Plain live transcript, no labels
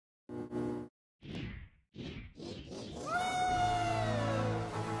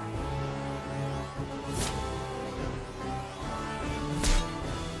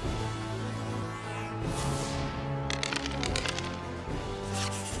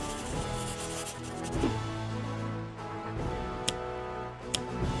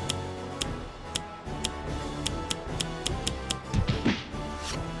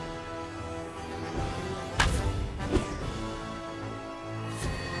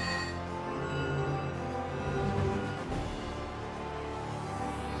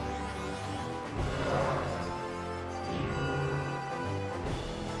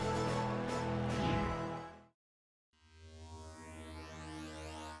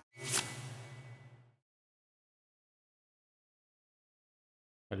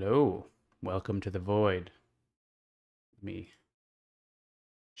Hello, welcome to the void. Let me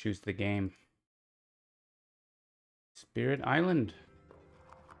choose the game. Spirit Island.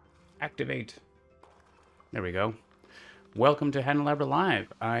 Activate. There we go. Welcome to Handelabra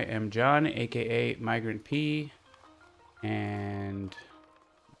Live. I am John, aka Migrant P, and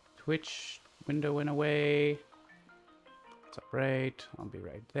Twitch window went away. It's alright. I'll be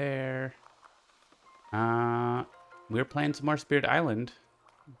right there. We're playing some more Spirit Island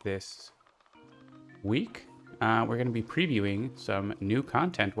this week. We're going to be previewing some new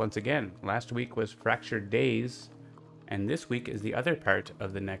content once again. Last week was Fractured Days, and this week is the other part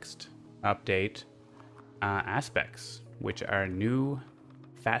of the next update, aspects, which are new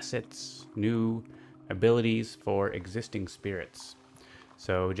facets, new abilities for existing spirits.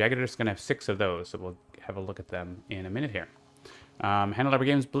 So Jagged is going to have 6 of those, so we'll have a look at them in a minute here. Handelabra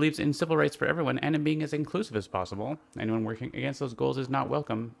Games believes in civil rights for everyone and in being as inclusive as possible. Anyone working against those goals is not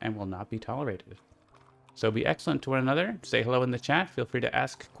welcome and will not be tolerated. So be excellent to one another. Say hello in the chat. Feel free to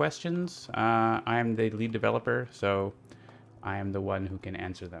ask questions. I am the lead developer, so I am the one who can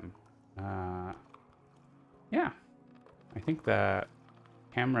answer them. Yeah, I think the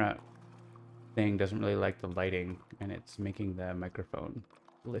camera thing doesn't really like the lighting, and it's making the microphone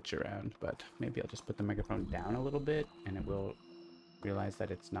glitch around, but maybe I'll just put the microphone down a little bit, and it will realize that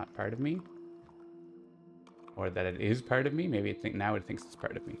it's not part of me, or that it is part of me. Maybe now it thinks it's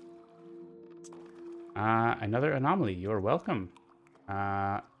part of me. Another anomaly. You're welcome.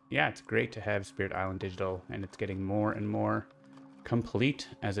 Yeah, it's great to have Spirit Island digital, and it's getting more and more complete,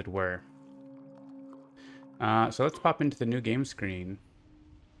 as it were. So let's pop into the new game screen.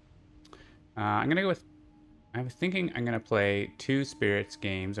 I'm gonna go with. I was thinking I'm gonna play 2 spirits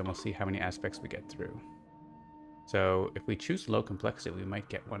games, and we'll see how many aspects we get through. So if we choose low complexity, we might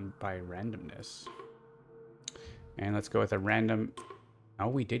get one by randomness. And let's go with a random. Oh,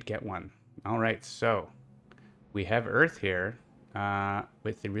 we did get one. All right, so we have Earth here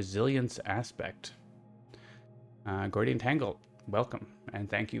with the resilience aspect. Gordian Tangle, welcome, and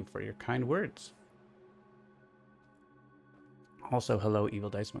thank you for your kind words. Also, hello, Evil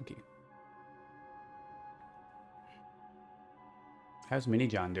Dice Monkey. How's Mini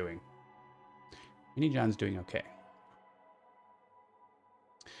John doing? Mini John's doing okay.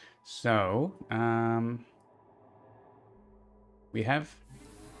 So, we have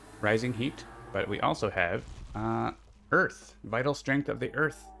Rising Heat, but we also have Earth, Vital Strength of the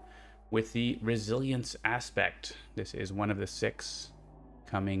Earth, with the Resilience aspect. This is one of the 6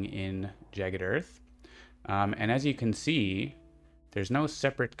 coming in Jagged Earth. And as you can see, there's no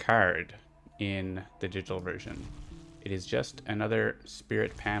separate card in the digital version. It is just another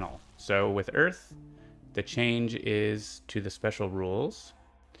spirit panel. So with Earth, the change is to the special rules.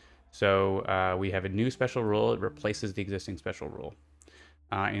 So we have a new special rule. It replaces the existing special rule.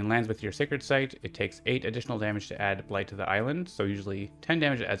 In lands with your sacred site, it takes 8 additional damage to add blight to the island. So usually 10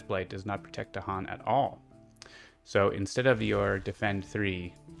 damage adds blight does not protect Dahan at all. So instead of your defend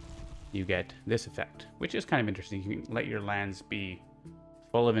 3, you get this effect, which is kind of interesting. You can let your lands be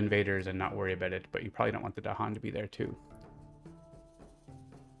full of invaders and not worry about it, but you probably don't want the Dahan to be there too.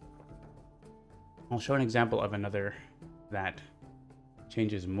 I'll show an example of another that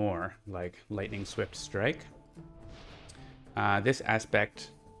changes more, like Lightning Swift Strike. This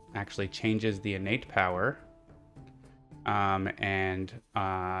aspect actually changes the innate power and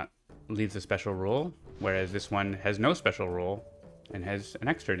leaves a special rule, whereas this one has no special rule and has an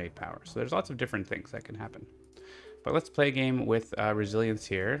extra innate power. So there's lots of different things that can happen. But let's play a game with resilience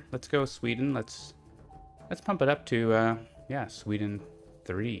here. Let's go Sweden. Let's pump it up to yeah, Sweden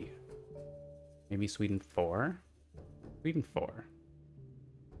 3. Maybe Sweden 4. Sweden 4.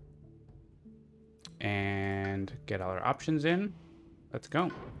 And get all our options in. Let's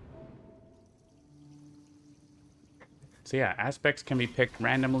go. So yeah, aspects can be picked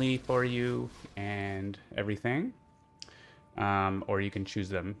randomly for you and everything. Or you can choose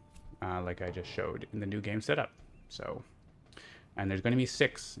them like I just showed in the new game setup. So, and there's going to be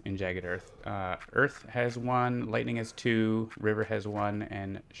 6 in Jagged Earth. Earth has 1, Lightning has 2, River has 1,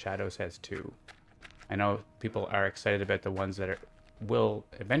 and Shadows has 2. I know people are excited about the ones that will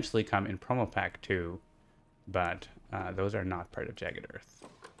eventually come in Promo Pack 2, but those are not part of Jagged Earth.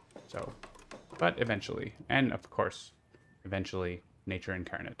 So, but eventually, and of course, eventually, Nature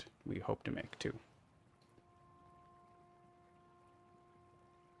Incarnate, we hope to make too.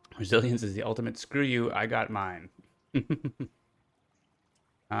 Resilience is the ultimate screw you, I got mine.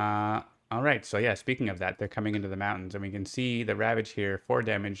 All right, so yeah, speaking of that, they're coming into the mountains, and we can see the Ravage here, 4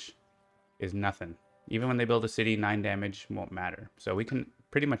 damage is nothing. Even when they build a city, 9 damage won't matter. So we can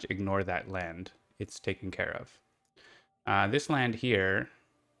pretty much ignore that land. It's taken care of. This land here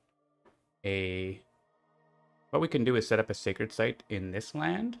What we can do is set up a sacred site in this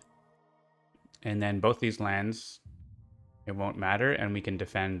land, and then both these lands, it won't matter, and we can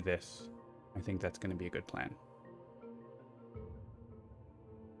defend this. I think that's going to be a good plan.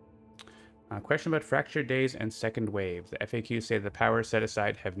 Question about fractured days and second wave. The FAQ say the powers set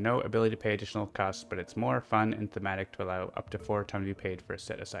aside have no ability to pay additional costs, but it's more fun and thematic to allow up to 4 times to be paid for a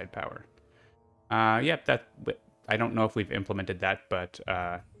set aside power. Yep, I don't know if we've implemented that, but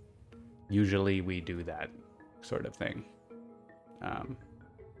usually we do that sort of thing. I'm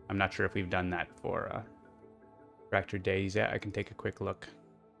not sure if we've done that for fractured days yet. I can take a quick look.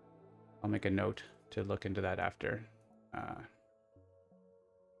 I'll make a note to look into that after.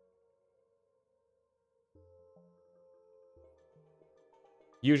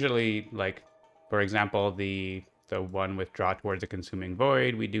 Usually, like, for example, the one with Draw Towards a Consuming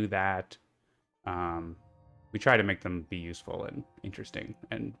Void, we do that. We try to make them be useful and interesting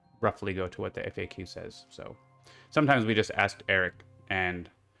and roughly go to what the FAQ says. So sometimes we just asked Eric, and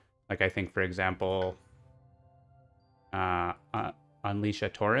like I think, for example, Unleash a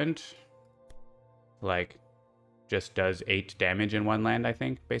Torrent, like, just does 8 damage in one land, I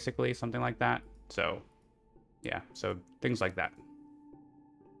think, basically, something like that. So yeah, so things like that.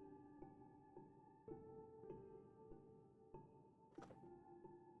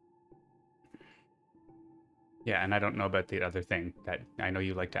 Yeah, and I don't know about the other thing that I know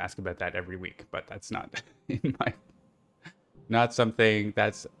you like to ask about that every week, but that's not in my not something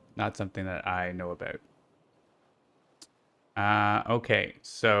that I know about. Okay,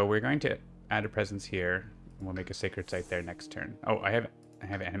 so we're going to add a presence here, and we'll make a sacred site there next turn. Oh, I have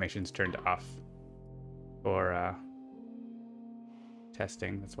animations turned off for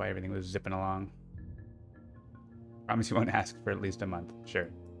testing. That's why everything was zipping along. Promise you won't ask for at least a month. Sure.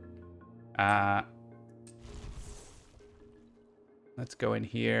 Let's go in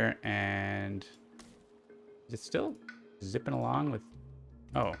here, and is it still zipping along with...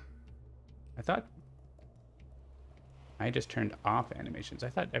 Oh, I thought I just turned off animations. I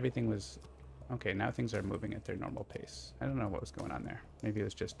thought everything was... Okay, now things are moving at their normal pace. I don't know what was going on there. Maybe it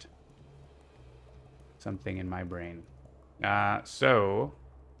was just something in my brain. So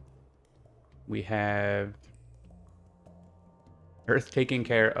we have Earth taking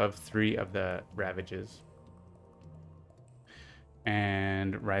care of 3 of the ravages.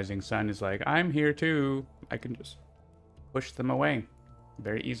 And Rising Sun is like, I'm here too. I can just push them away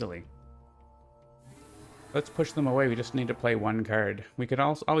very easily. Let's push them away. We just need to play 1 card. We could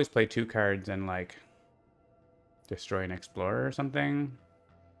also always play 2 cards and, like, destroy an explorer or something.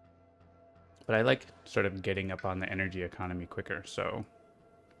 But I like sort of getting up on the energy economy quicker, so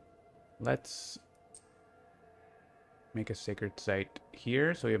let's make a sacred site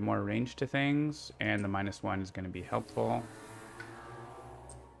here so we have more range to things, and the -1 is going to be helpful.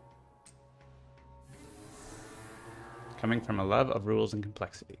 Coming from a love of rules and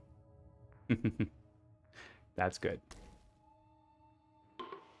complexity. That's good.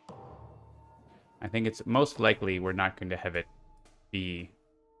 I think it's most likely we're not going to have it be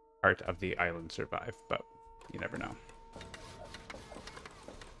part of the island survive, but you never know.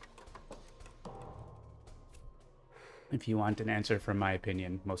 If you want an answer from my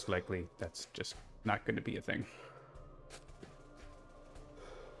opinion, most likely that's just not going to be a thing.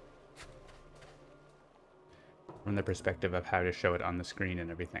 From the perspective of how to show it on the screen and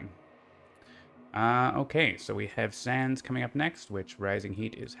everything. Okay, so we have Sands coming up next, which Rising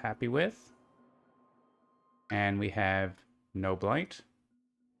Heat is happy with. And we have no Blight.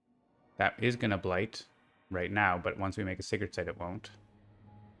 That is going to Blight right now, but once we make a Sacred Site, it won't.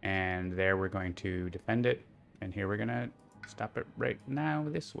 And there we're going to defend it. And here we're going to stop it right now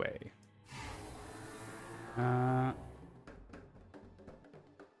this way. I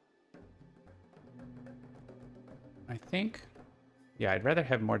think, yeah, I'd rather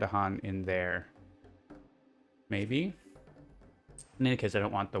have Mordahan in there. Maybe. In any case, I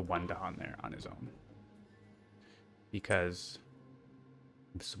don't want the 1 Dahan there on his own. Because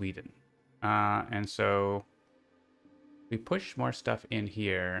of Sweden. And so we push more stuff in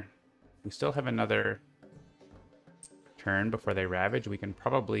here. We still have another turn before they ravage. We can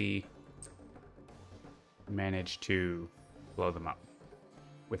probably manage to blow them up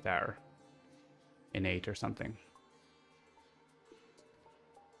with our innate or something.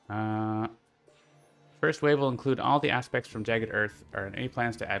 First wave will include all the aspects from Jagged Earth. Are there any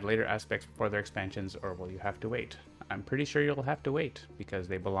plans to add later aspects before their expansions, or will you have to wait? I'm pretty sure you'll have to wait, because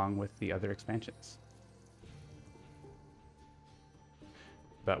they belong with the other expansions.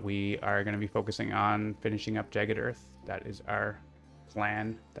 But we are going to be focusing on finishing up Jagged Earth. That is our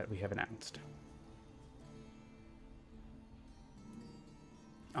plan that we have announced.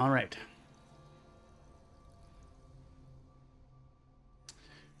 All right.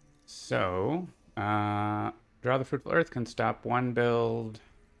 So, draw the fruitful earth can stop one build.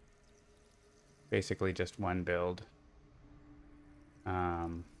 Basically just one build.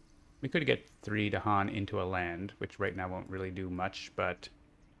 We could get 3 Dahan into a land, which right now won't really do much, but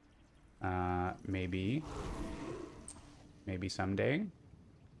maybe someday.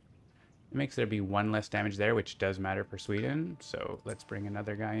 It makes there be 1 less damage there, which does matter for Sweden. So let's bring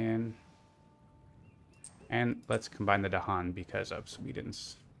another guy in. And let's combine the Dahan because of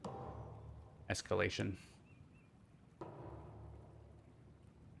Sweden's escalation.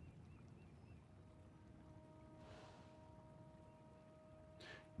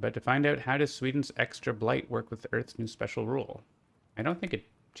 But to find out, how does Sweden's extra blight work with Earth's new special rule? I don't think it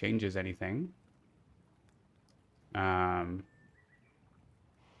changes anything.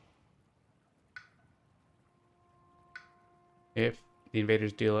 If the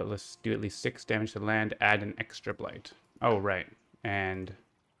invaders do at least 6 damage to the land, add an extra blight. Oh, right. And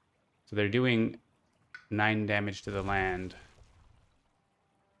so they're doing 9 damage to the land,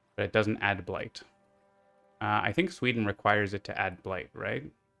 but it doesn't add blight. I think Sweden requires it to add blight, right?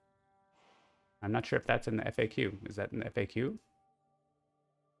 I'm not sure if that's in the FAQ. Is that in the FAQ?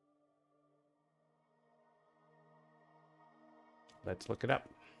 Let's look it up.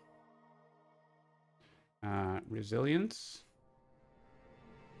 Resilience.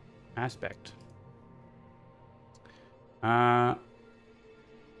 Aspect.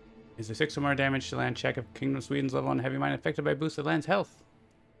 Is there 6 or more damage to land check if Kingdom of Sweden's level 1 heavy mine affected by boosted land's health?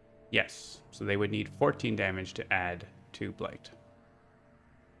 Yes. So they would need 14 damage to add to blight.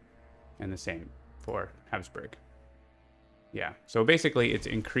 And the same for Habsburg. Yeah. So basically it's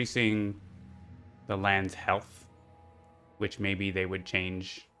increasing the land's health, which maybe they would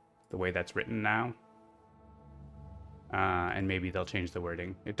change the way that's written now. And maybe they'll change the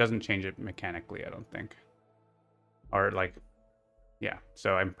wording. It doesn't change it mechanically, I don't think. Or like, yeah.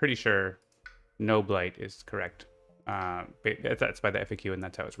 So I'm pretty sure no blight is correct. That's by the FAQ and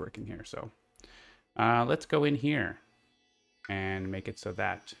that's how it's working here. So let's go in here and make it so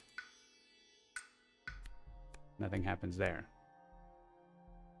that nothing happens there.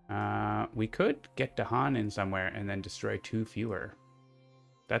 We could get Dahan in somewhere and then destroy 2 fewer.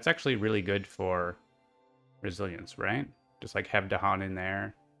 That's actually really good for resilience, right? Just like have Dahan in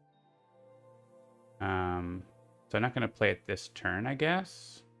there. So I'm not going to play it this turn, I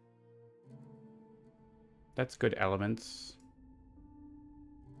guess. That's good elements.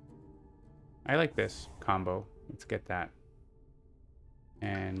 I like this combo. Let's get that.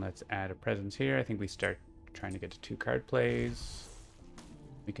 And let's add a presence here. I think we start trying to get to 2 card plays.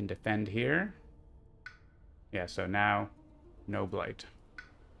 We can defend here. Yeah, so now no blight.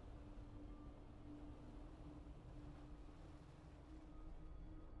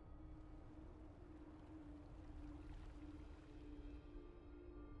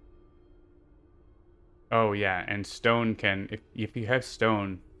 Oh yeah, and stone can, if you have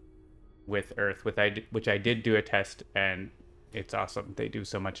stone with earth, which I did do a test, and it's awesome. They do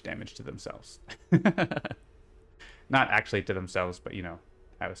so much damage to themselves. Not actually to themselves, but you know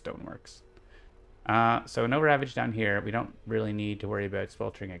how a stone works. So no ravage down here. We don't really need to worry about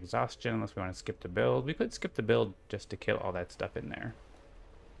sweltering exhaustion unless we want to skip the build. We could skip the build just to kill all that stuff in there.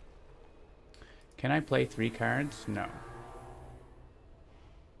 Can I play 3 cards? No.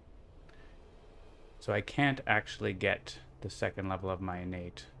 So I can't actually get the 2nd level of my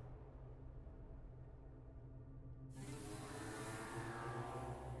innate.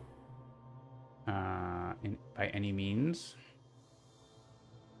 By any means.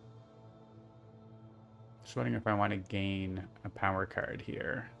 Just wondering if I want to gain a power card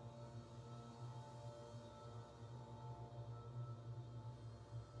here.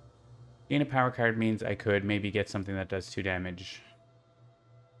 Gain a power card means I could maybe get something that does 2 damage.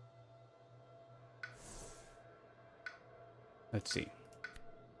 Let's see.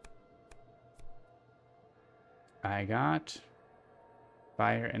 I got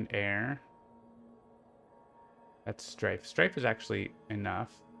fire and air. That's strife. Strife is actually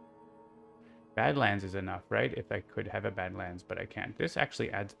enough. Badlands is enough, right? If I could have a Badlands, but I can't. This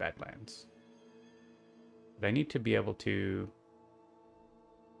actually adds Badlands. But I need to be able to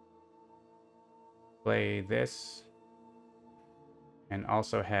play this and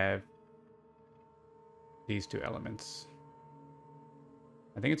also have these 2 elements.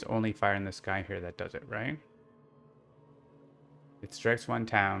 I think it's only fire in the sky here that does it, right? It strikes 1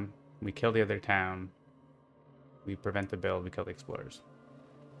 town. We kill the other town. We prevent the build. We kill the explorers.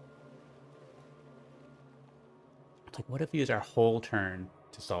 It's like, what if we use our whole turn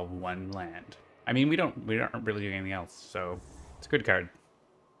to solve 1 land? I mean, we don't really do anything else, so it's a good card.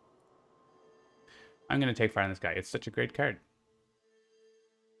 I'm gonna take fire on this guy. It's such a great card.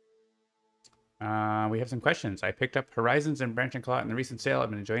 We have some questions. I picked up Horizons and Branch and Claw in the recent sale.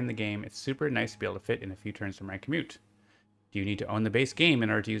 I've been enjoying the game. It's super nice to be able to fit in a few turns from my commute. Do you need to own the base game in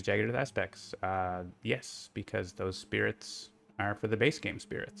order to use Jagged Earth aspects? Yes, because those spirits are for the base game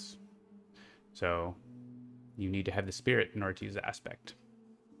spirits. So you need to have the spirit in order to use the aspect.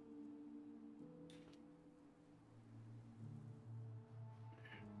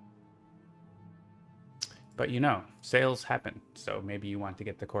 But you know, sales happen, so maybe you want to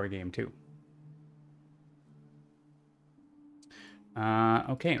get the core game too.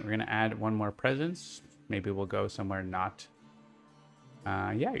 Okay, we're gonna add one more presence. Maybe we'll go somewhere not...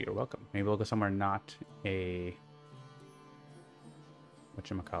 yeah, you're welcome. Maybe we'll go somewhere not a...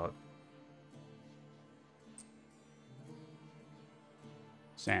 whatchamacallit?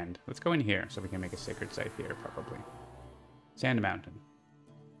 Sand. Let's go in here so we can make a sacred site here, probably. Sand Mountain.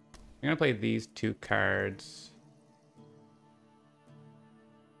 I'm gonna play these 2 cards.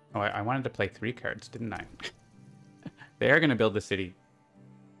 Oh, I wanted to play 3 cards, didn't I? They are gonna build the city.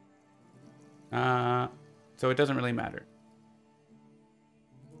 So it doesn't really matter.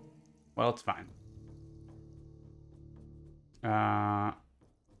 Well, it's fine.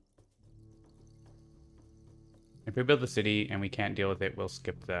 If we build the city and we can't deal with it, we'll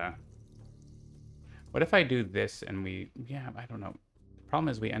skip the... What if I do this and we... Yeah, I don't know. The problem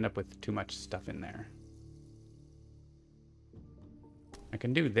is we end up with too much stuff in there. I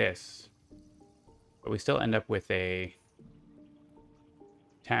can do this, but we still end up with a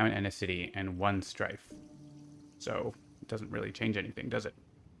town and a city and 1 strife. So it doesn't really change anything, does it?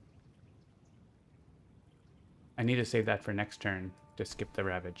 I need to save that for next turn to skip the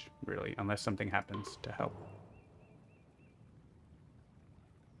Ravage, really, unless something happens to help.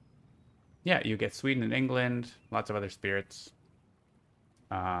 Yeah, you get Sweden and England, lots of other spirits,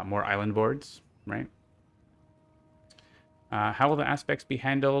 more island boards, right? How will the aspects be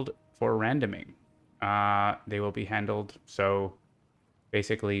handled for randoming? They will be handled so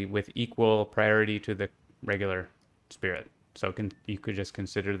basically with equal priority to the regular spirit. So you could just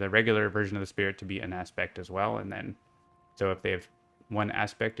consider the regular version of the spirit to be an aspect as well. And then, so if they have 1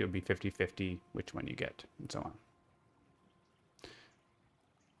 aspect, it would be 50-50 which one you get, and so on.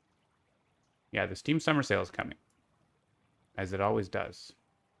 Yeah, the Steam Summer Sale is coming, as it always does.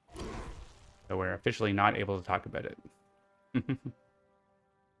 So we're officially not able to talk about it.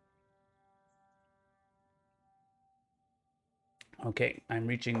 Okay, I'm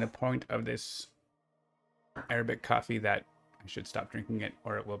reaching the point of this Arabic coffee that I should stop drinking it,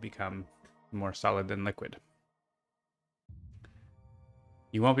 or it will become more solid than liquid.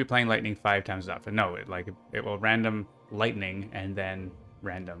 You won't be playing lightning 5 times as often. No, it will random lightning and then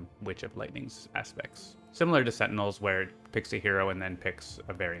random which of lightning's aspects. Similar to Sentinels, where it picks a hero and then picks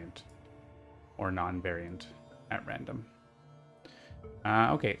a variant or non-variant at random.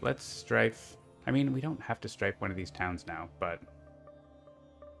 Okay, let's strife. I mean, we don't have to strife one of these towns now, but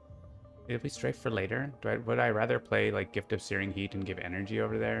did we strife for later? Would I rather play like Gift of Searing Heat and give energy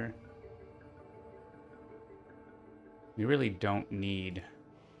over there? We really don't need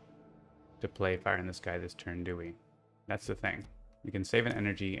to play Fire in the Sky this turn, do we? That's the thing. We can save an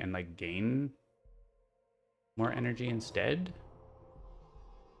energy and like gain more energy instead.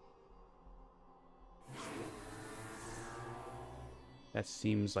 That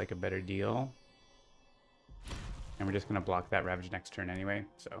seems like a better deal. And we're just gonna block that Ravage next turn anyway,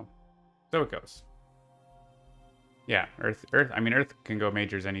 so it goes. Yeah, Earth, I mean, Earth can go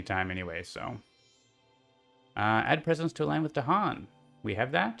majors anytime anyway, so. Add presence to align with Dahan. We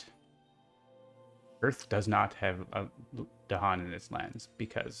have that? Earth does not have a Dahan in its lands,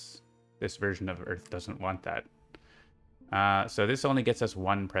 because this version of Earth doesn't want that. So this only gets us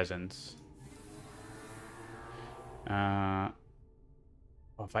 1 presence. Well,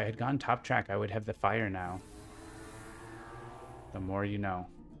 if I had gone top track, I would have the fire now. The more you know.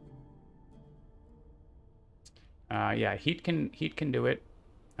 Yeah, heat can do it.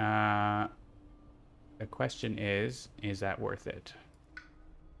 The question is that worth it?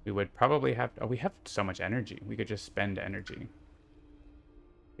 We would probably have... Oh, we have so much energy. We could just spend energy.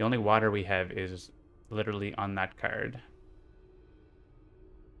 The only water we have is literally on that card.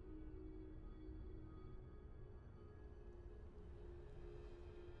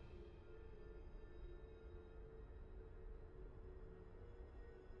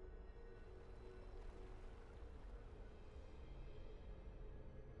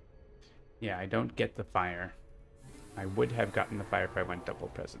 Yeah, I don't get the fire. I would have gotten the fire if I went double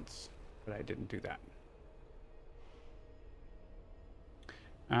presence, but I didn't do that.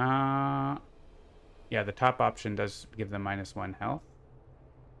 Yeah, the top option does give them -1 health.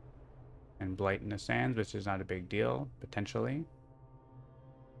 And Blight in the Sands, which is not a big deal, potentially.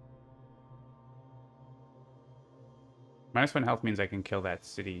 -1 health means I can kill that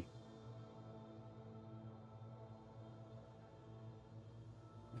city.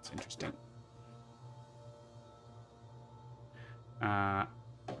 That's interesting.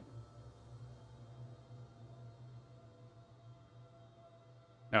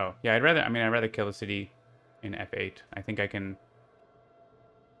 Oh, yeah, I'd rather kill the city in F8. I think I can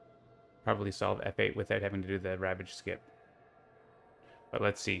probably solve F8 without having to do the Ravage skip. But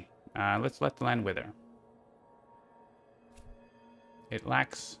let's see. Let's let the land wither. It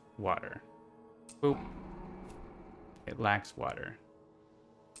lacks water. Boop. It lacks water.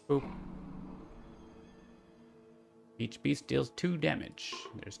 Boop. Each beast deals 2 damage.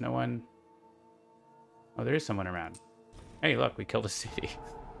 There's no one... Oh, there is someone around. Hey, look, we killed a city.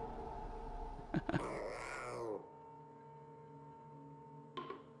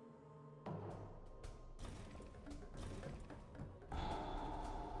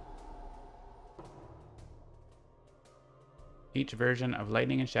 Each version of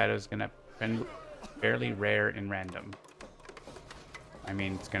Lightning and Shadow is gonna be fairly rare and random. I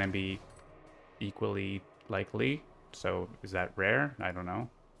mean, it's gonna be equally likely. So is that rare? I don't know.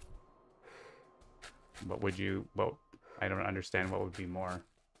 What would you... Well, I don't understand what would be more.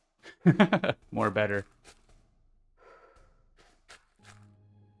 More better.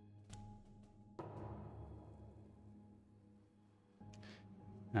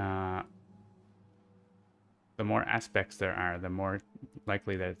 The more aspects there are, the more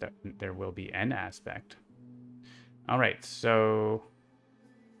likely that there will be an aspect. Alright, so...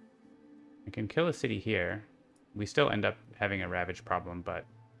 I can kill a city here. We still end up having a Ravage problem, but...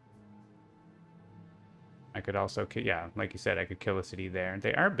 I could also... Yeah, like you said, I could kill a city there.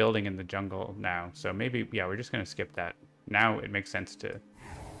 They are building in the jungle now, so maybe... Yeah, we're just going to skip that. Now it makes sense to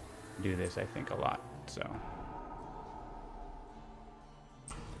do this, I think, a lot, so...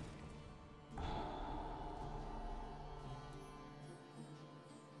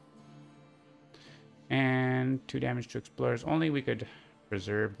 And 2 damage to explorers only. We could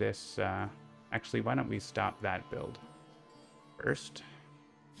preserve this. Actually, why don't we stop that build first?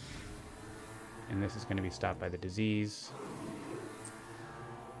 And this is going to be stopped by the disease.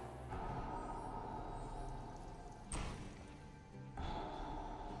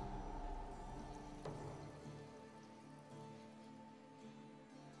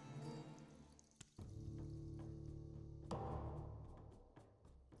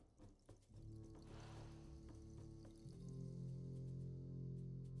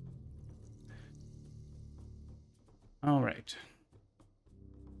 All right.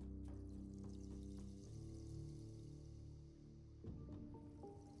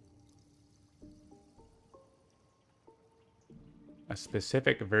 A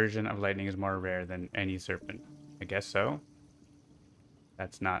specific version of lightning is more rare than any serpent. I guess so.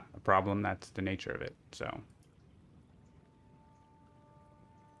 That's not a problem. That's the nature of it. So.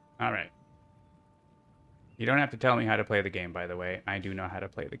 All right. You don't have to tell me how to play the game, by the way. I do know how to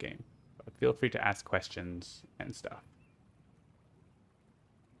play the game. But feel free to ask questions and stuff.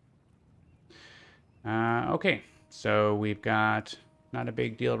 Okay, so we've got not a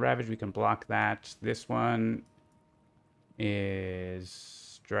big deal Ravage. We can block that. This one is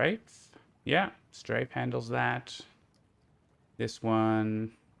Strife. Yeah, Strife handles that. This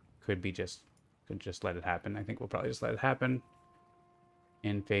one could just let it happen. I think we'll probably just let it happen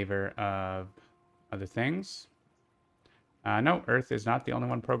in favor of other things. No, Earth is not the only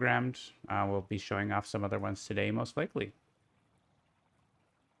one programmed. We'll be showing off some other ones today, most likely.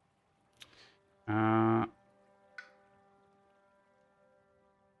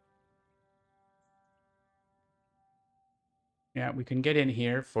 Yeah, we can get in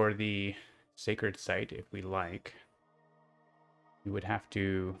here for the sacred site if we like. We would have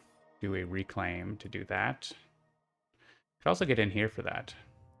to do a reclaim to do that. Could also get in here for that.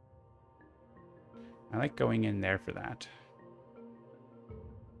 I like going in there for that.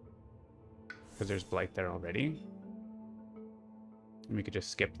 Because there's blight there already. And we could just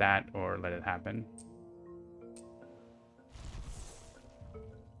skip that or let it happen.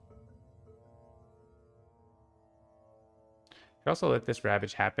 Could also let this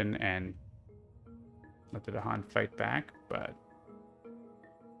Ravage happen and let the Dahan fight back, but...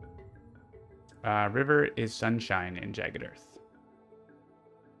 River is sunshine in Jagged Earth.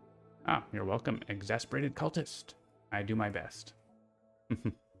 Ah, you're welcome, exasperated cultist. I do my best.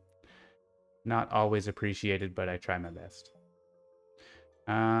 Not always appreciated, but I try my best.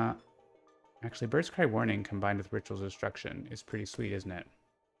 Actually, Bird's Cry Warning combined with Ritual's Destruction is pretty sweet, isn't it?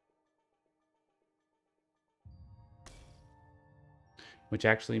 Which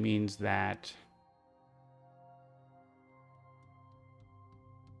actually means that...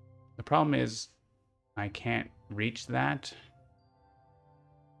 The problem is, I can't reach that.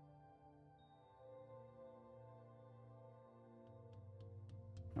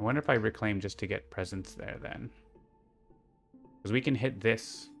 I wonder if I reclaim just to get presence there then. Because we can hit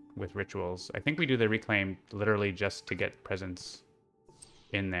this with rituals. I think we do the reclaim literally just to get presence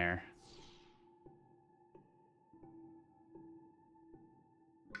in there.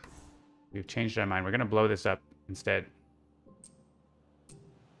 We've changed our mind. We're going to blow this up instead.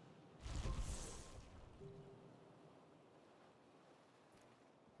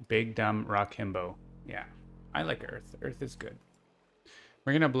 Big dumb rock himbo. Yeah, I like Earth. Earth is good.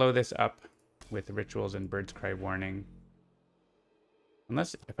 We're going to blow this up with rituals and bird's cry warning.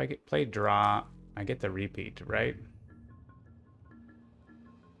 Unless if I play draw, I get the repeat, right?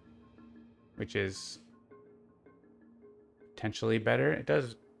 Which is potentially better. It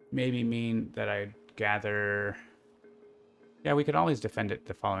does maybe mean that I gather... Yeah, we could always defend it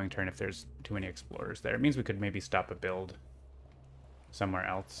the following turn if there's too many explorers there. It means we could maybe stop a build somewhere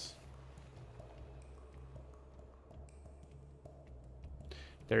else.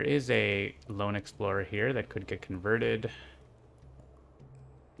 There is a lone explorer here that could get converted.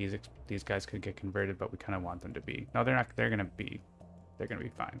 These guys could get converted, but we kind of want them to be. No, they're not. They're gonna be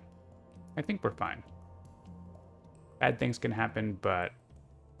fine. I think we're fine. Bad things can happen, but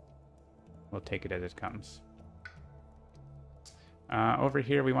we'll take it as it comes. Over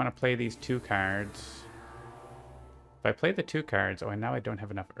here, we want to play these 2 cards. If I play the 2 cards, oh, and now I don't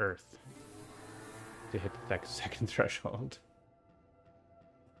have enough Earth to hit the second threshold.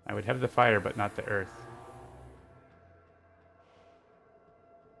 I would have the fire, but not the Earth.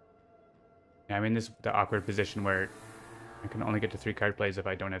 Yeah, I'm in the awkward position where I can only get to 3 card plays if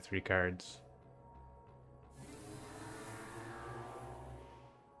I don't have 3 cards.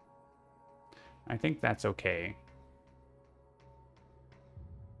 I think that's okay.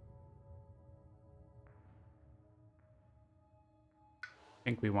 I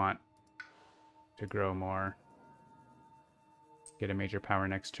think we want to grow more. Get a major power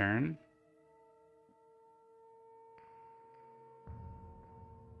next turn.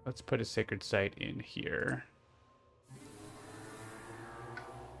 Let's put a sacred site in here.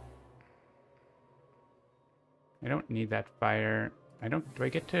 I don't need that fire. I don't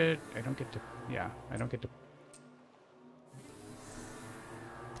get to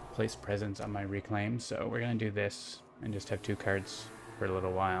place presence on my reclaim, so we're gonna do this and just have 2 cards for a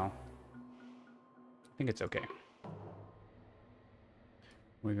little while. I think it's okay.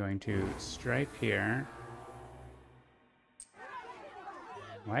 We're going to strike here.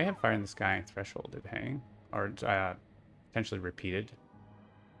 Well, I have Fire in the Sky thresholded, hey? Or potentially repeated.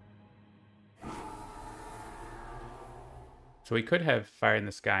 So we could have Fire in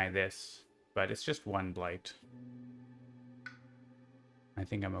the Sky this, but it's just 1 blight. I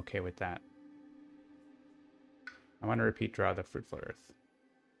think I'm okay with that. I want to repeat draw the Fruitful Earth.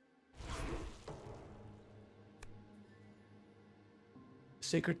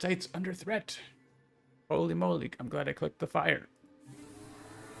 Sacred Site's under threat. Holy moly, I'm glad I clicked the fire.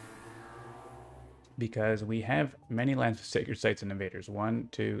 Because we have many lands with Sacred Sites and Invaders. 1,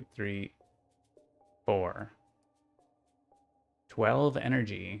 2, 3, 4. 12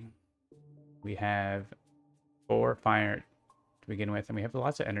 energy. We have 4 fire to begin with, and we have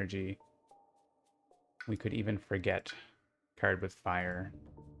lots of energy. We could even forget card with fire.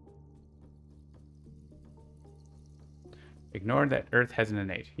 Ignore that Earth has an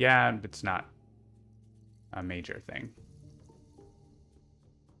innate. Yeah, it's not a major thing.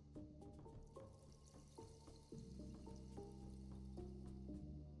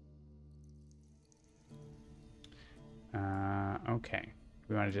 Okay.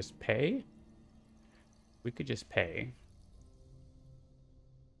 We want to just pay? We could just pay.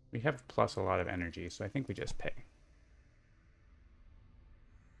 We have plus a lot of energy, so I think we just pay.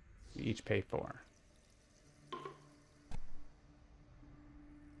 We each pay 4.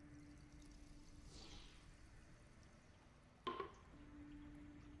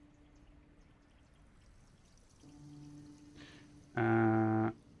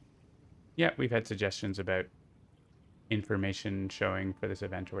 Yeah, we've had suggestions about information showing for this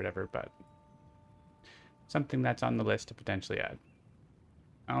event or whatever, but something that's on the list to potentially add.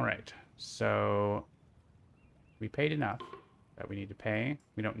 All right, so we paid enough that we need to pay.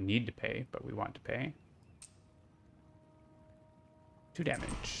 We don't need to pay, but we want to pay. 2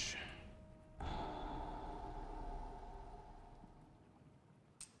 damage.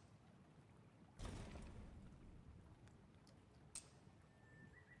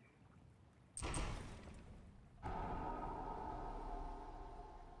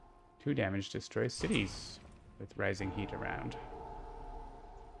 Two damage destroys cities with rising heat around.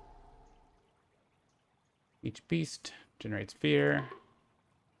 Each beast generates fear.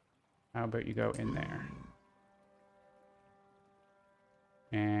 How about you go in there?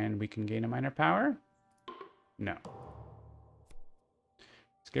 And we can gain a minor power? No.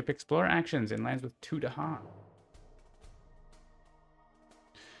 Skip explore actions in lands with 2 Dahan.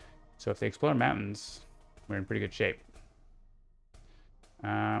 So if they explore mountains, we're in pretty good shape.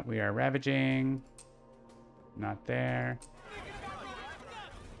 We are ravaging. Not there.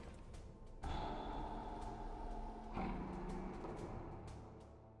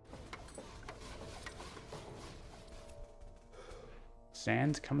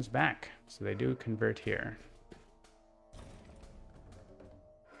 Sand comes back, so they do convert here.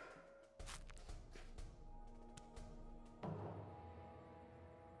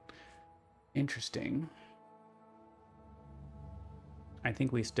 Interesting. I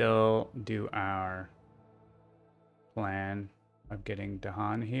think we still do our plan of getting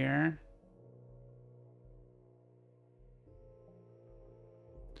Dahan here.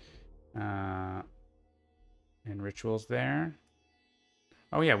 And rituals there.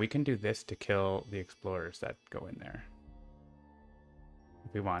 Oh yeah, we can do this to kill the explorers that go in there.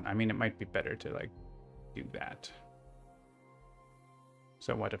 If we want. I mean, it might be better to, like, do that.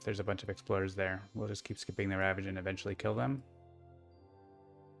 So what if there's a bunch of explorers there? We'll just keep skipping the ravage and eventually kill them.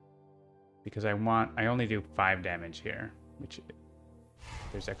 Because I only do 5 damage here, which if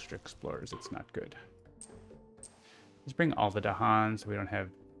there's extra explorers, it's not good. Let's bring all the Dahan so we don't have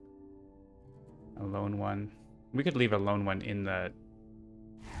a lone one. We could leave a lone one in the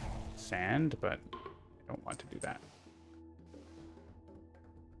sand, but I don't want to do that.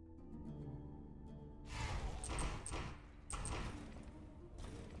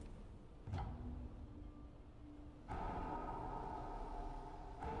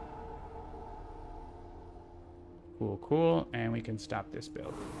 Cool, cool. And we can stop this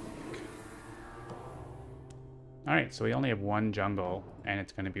build. Alright, so we only have 1 jungle, and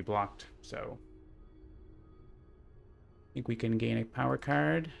it's going to be blocked, so I think we can gain a power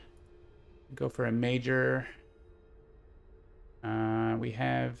card. Go for a major. We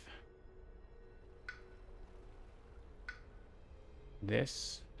have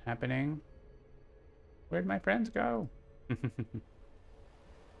this happening. Where'd my friends go?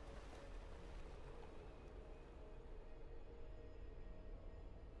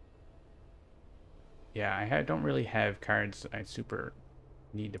 Yeah, I don't really have cards I super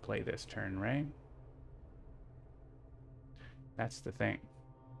need to play this turn, right? That's the thing.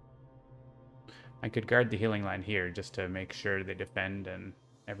 I could guard the healing line here just to make sure they defend and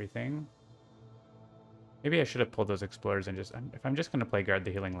everything. Maybe I should have pulled those explorers and just... If I'm just going to play guard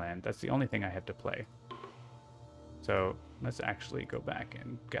the healing land, that's the only thing I have to play. So let's actually go back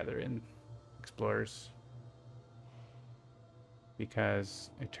and gather in explorers.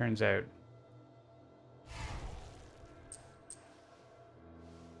 Because it turns out...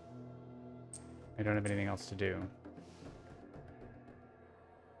 I don't have anything else to do.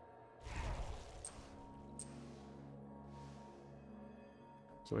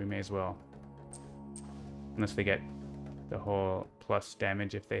 So we may as well. Unless they get the whole plus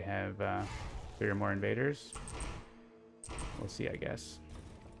damage if they have 3 or more invaders. We'll see, I guess.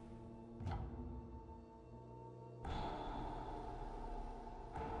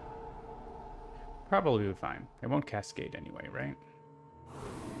 Probably be fine. It won't cascade anyway, right?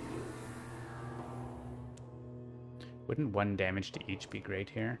 Wouldn't 1 damage to each be great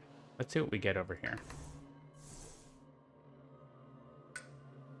here? Let's see what we get over here.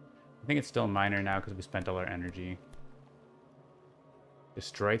 I think it's still minor now because we spent all our energy.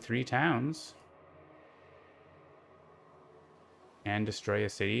 Destroy 3 towns. And destroy a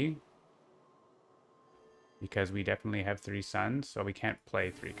city. Because we definitely have 3 suns, so we can't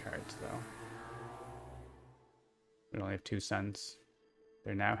play 3 cards though. We only have 2 suns.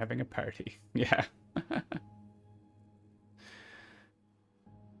 They're now having a party. Yeah.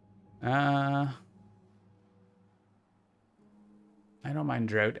 I don't mind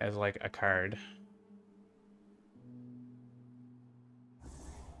Drought as like a card.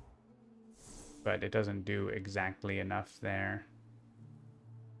 But it doesn't do exactly enough there.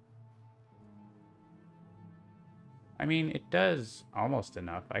 I mean, it does almost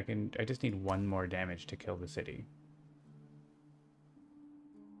enough. I just need 1 more damage to kill the city.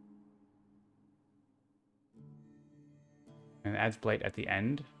 And it adds Blight at the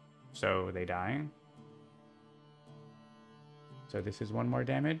end, so they die. So this is 1 more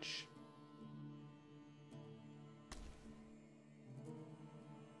damage.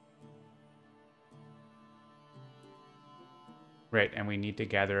 Right, and we need to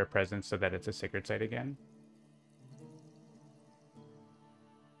gather a presence so that it's a sacred site again.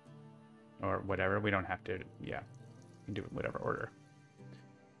 or whatever. We don't have to, yeah, we can do it in whatever order.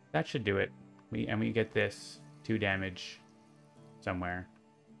 That should do it. And we get this 2 damage somewhere.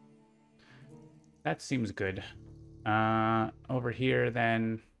 That seems good. Over here,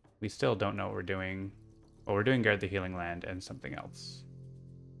 then, we still don't know what we're doing. Well, we're doing Guard the Healing Land and something else.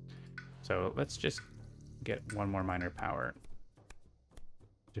 So let's just get 1 more minor power.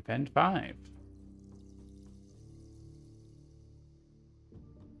 Defend 5.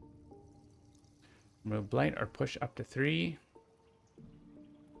 Remove Blight or push up to 3.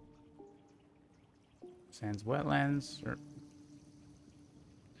 Sands Wetlands. Or...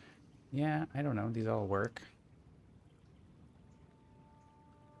 yeah, I don't know. These all work.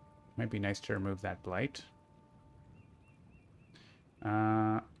 Might be nice to remove that Blight.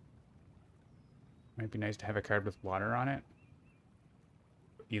 Might be nice to have a card with water on it.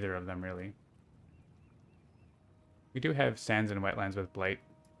 Either of them, really. We do have Sands and Wetlands with Blight.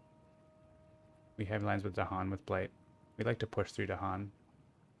 We have lands with Dahan with Blight. We'd like to push through Dahan.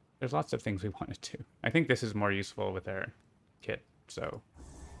 There's lots of things we want to do. I think this is more useful with our kit, so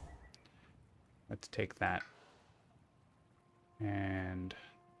let's take that. And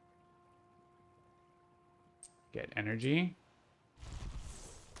get energy.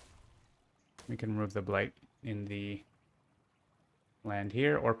 We can remove the Blight in the land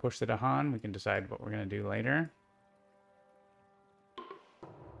here, or push the Dahan. We can decide what we're going to do later.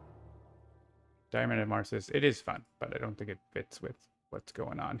 Diamond of Marsis, it is fun, but I don't think it fits with what's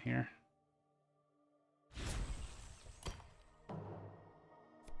going on here.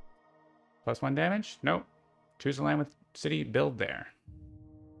 +1 damage? Nope. Choose a land with city, build there.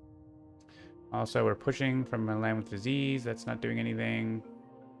 Also, we're pushing from a land with disease. That's not doing anything.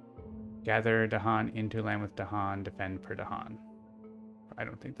 Gather Dahan into land with Dahan. Defend per Dahan. I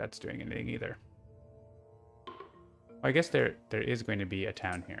don't think that's doing anything either. Well, I guess there is going to be a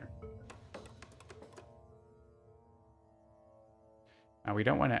town here. We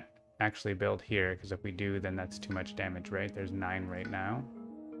don't want to actually build here, because if we do, then that's too much damage, right? There's 9 right now.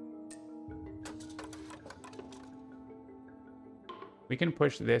 We can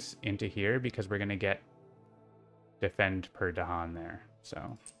push this into here because we're going to get defend per Dahan there,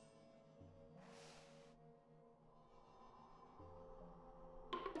 so...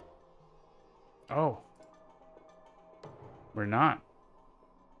 oh. We're not.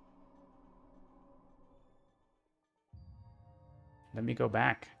 Let me go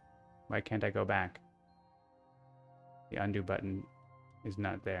back. Why can't I go back? The undo button is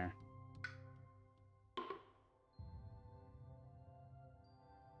not there.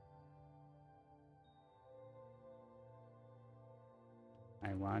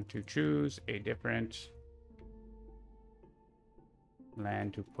 I want to choose a different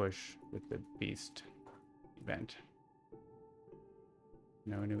land to push with the beast event.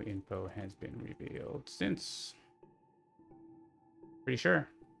 No new info has been revealed since. Pretty sure.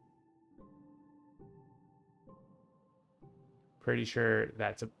 Pretty sure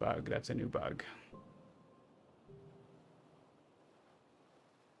that's a bug. That's a new bug.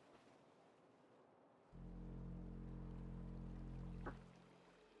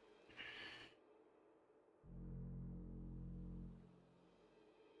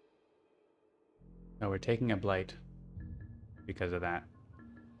 No, we're taking a blight because of that.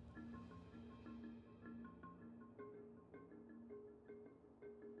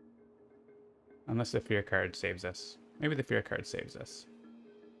 Unless the fear card saves us. Maybe the fear card saves us.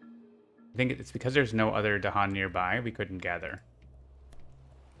 I think it's because there's no other Dahan nearby, we couldn't gather.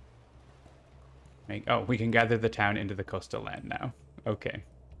 Oh, we can gather the town into the coastal land now. Okay.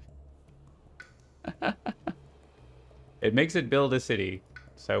 It makes it build a city,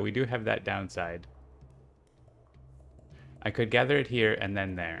 so we do have that downside. I could gather it here and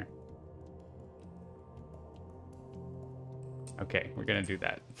then there. Okay, we're gonna do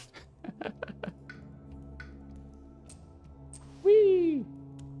that. Whee!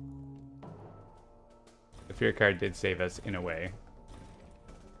 The fear card did save us in a way.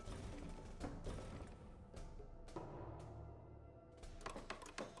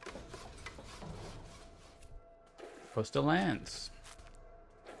 Coastal lands.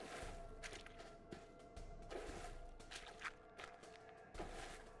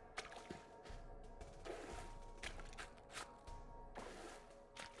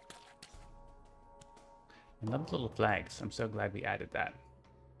 I love the little flags. I'm so glad we added that.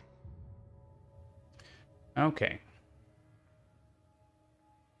 Okay.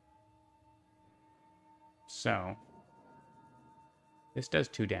 So, this does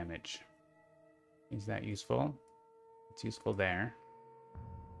 2 damage. Is that useful? It's useful there.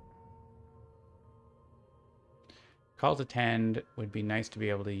 Call to Tend would be nice to be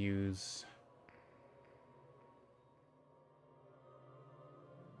able to use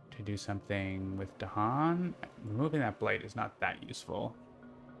to do something with Dahan. Removing that blight is not that useful.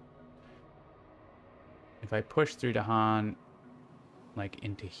 If I push through Dahan, like,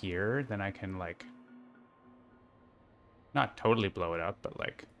 into here, then I can, like, not totally blow it up, but,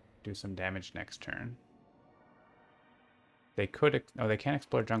 like, do some damage next turn. They could... Oh, they can't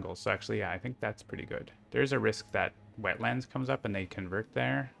explore jungles, so actually, yeah, I think that's pretty good. There's a risk that wetlands comes up and they convert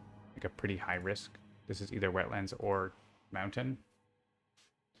there. Like, a pretty high risk. This is either wetlands or mountain.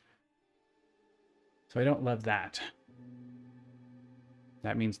 So I don't love that.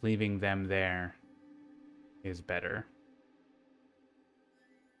 That means leaving them there is better.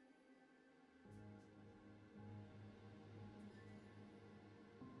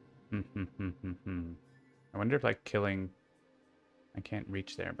 I wonder if, like, killing... I can't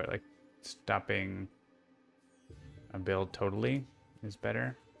reach there, but, like, stopping a build totally is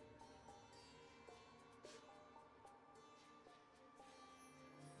better.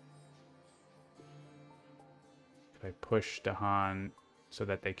 Could I push Dahan so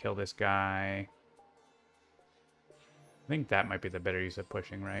that they kill this guy? I think that might be the better use of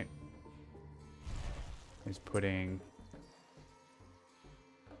pushing, right? Is putting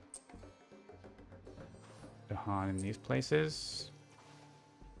Dahan in these places.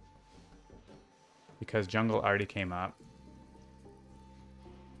 Because jungle already came up.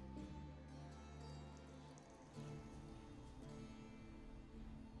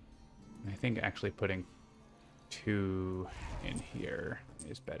 I think actually putting 2 in here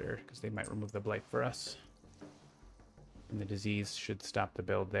is better, because they might remove the blight for us. And the disease should stop the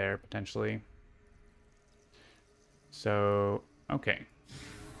build there, potentially. So, okay.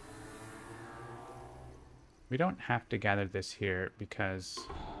 We don't have to gather this here, because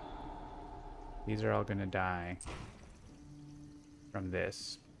these are all going to die from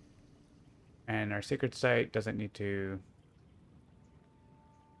this. And our sacred site doesn't need to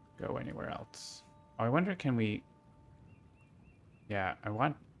go anywhere else. Oh, I wonder, can we... Yeah,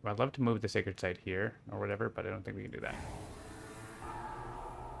 I'd love to move the sacred site here or whatever, but I don't think we can do that.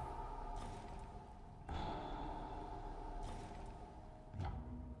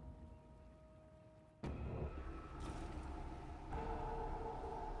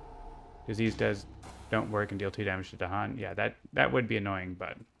 Disease don't work and deal 2 damage to Dahan. Yeah, that would be annoying,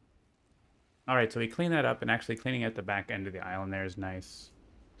 but... Alright, so we clean that up, and actually cleaning out the back end of the island there is nice.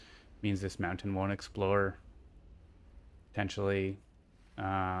 Means this mountain won't explore. Potentially.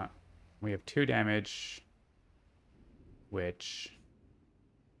 We have 2 damage, which...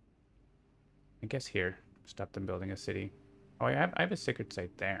 I guess here. Stop them building a city. Oh, I have a sacred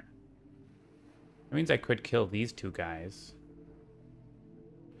site there. That means I could kill these 2 guys.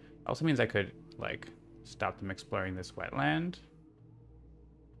 Also means I could, like, stop them exploring this wetland.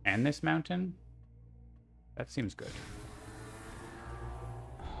 And this mountain. That seems good.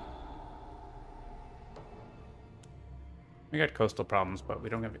 We got coastal problems, but we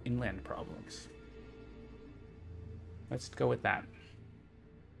don't have inland problems. Let's go with that.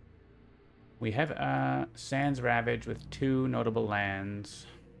 We have Sands Ravage with 2 notable lands.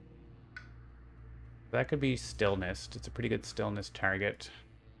 That could be Stillness. It's a pretty good Stillness target.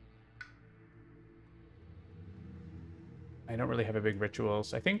 I don't really have a big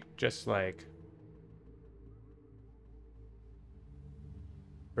rituals. I think just like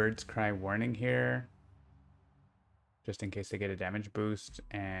Bird's Cry Warning here, just in case they get a damage boost,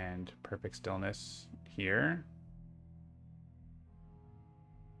 and Perfect Stillness here.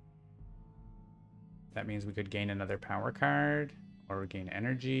 That means we could gain another power card or gain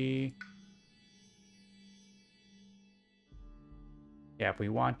energy. Yeah, if we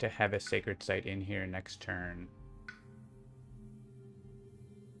want to have a sacred site in here next turn,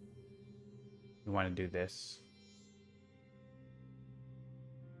 we want to do this.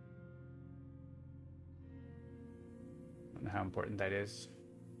 I don't know how important that is.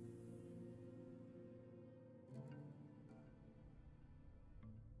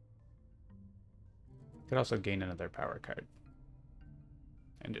 Could also gain another power card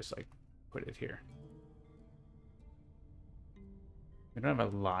and just like put it here. We don't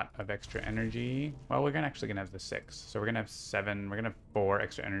have a lot of extra energy. Well, we're actually gonna have the 6, so we're gonna have 7. We're gonna have 4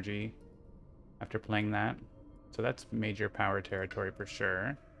 extra energy after playing that. So that's major power territory for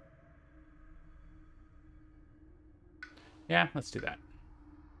sure. Yeah, let's do that.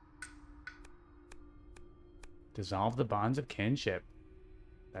 Dissolve the bonds of kinship.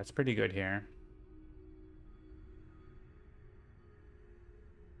 That's pretty good here.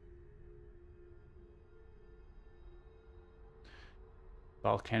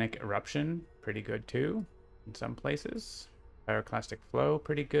 Volcanic eruption, pretty good too, in some places. Pyroclastic flow,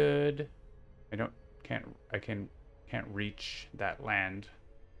 pretty good. I can't reach that land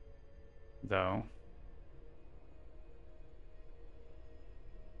though.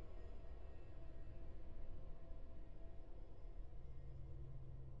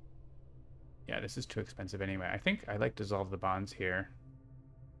 Yeah, this is too expensive anyway. I think I like dissolve the bonds here.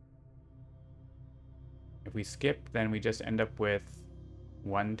 If we skip, then we just end up with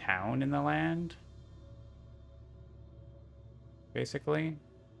one town in the land, basically.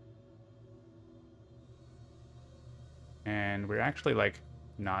 And we're actually, like,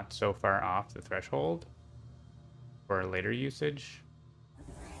 not so far off the threshold for later usage.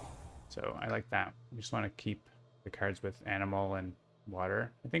 So I like that. We just want to keep the cards with animal and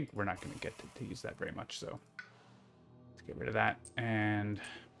water. I think we're not going to get to use that very much, so let's get rid of that and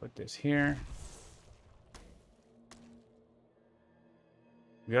put this here.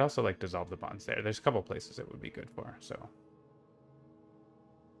 We could also, like, dissolve the bonds there. There's a couple places it would be good for, so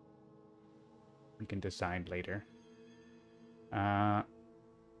we can decide later.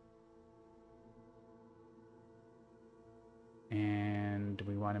 And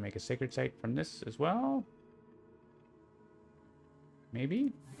we want to make a sacred site from this as well.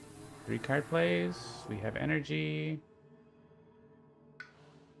 Maybe? 3 card plays. We have energy.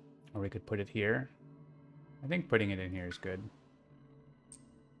 Or we could put it here. I think putting it in here is good.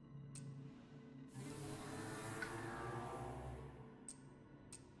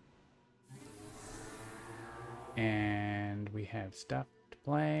 And we have stuff to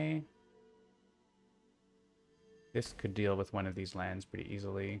play. This could deal with one of these lands pretty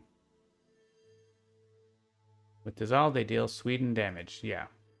easily. With Dissolve, they deal Sweden damage. Yeah,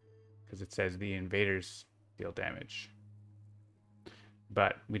 because it says the invaders deal damage.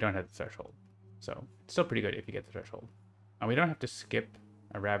 But we don't have the threshold. So it's still pretty good if you get the threshold. And we don't have to skip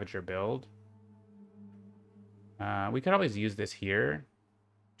a Ravager build. We could always use this here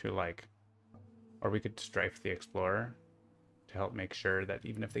to, like... Or we could Strife the Explorer to help make sure that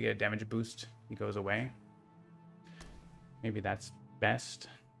even if they get a damage boost, he goes away. Maybe that's best.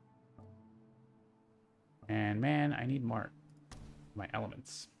 And man, I need more my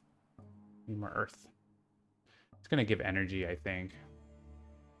elements. I need more earth. It's going to give energy, I think.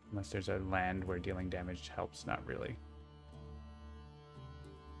 Unless there's a land where dealing damage helps, not really.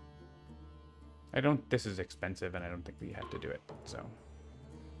 This is expensive and I don't think we have to do it, so...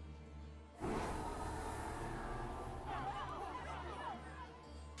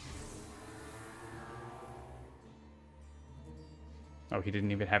 Oh, he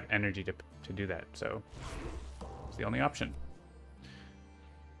didn't even have energy to do that, so it's the only option.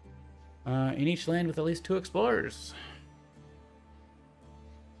 In each land with at least 2 explorers.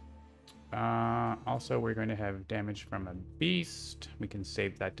 Also, we're going to have damage from a beast. We can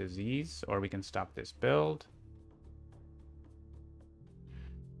save that disease, or we can stop this build.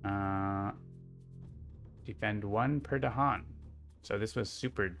 Defend 1 per Dahan. So this was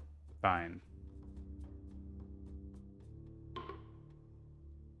super fine.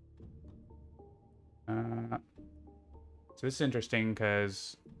 So this is interesting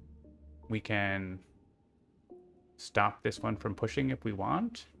because we can stop this one from pushing if we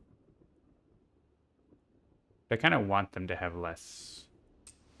want. I kind of want them to have less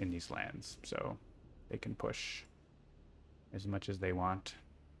in these lands, so they can push as much as they want.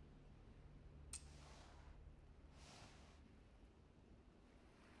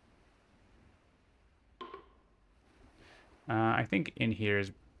 I think in here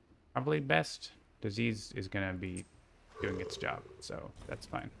is probably best. Disease is going to be doing its job, so that's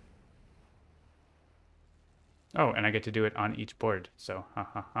fine. Oh, and I get to do it on each board, so ha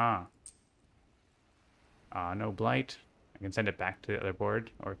ha ha. No blight. I can send it back to the other board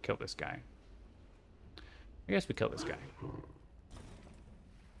or kill this guy. I guess we kill this guy.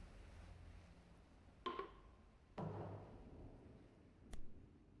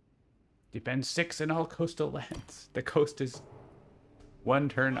 Defend 6 in all coastal lands. The coast is 1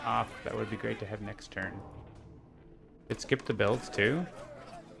 turn off. That would be great to have next turn. It skipped the builds too.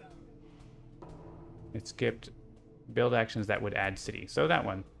 It skipped build actions that would add city. So that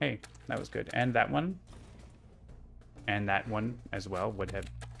one, hey, that was good. And that one. And that one as well would have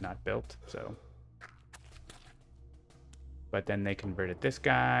not built, so. But then they converted this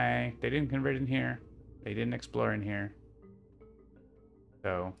guy. They didn't convert in here. They didn't explore in here.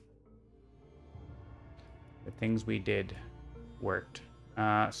 So the things we did worked.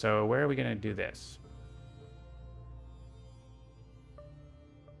 So where are we gonna do this?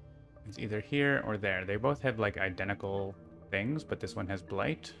 It's either here or there. They both have like identical things, but this one has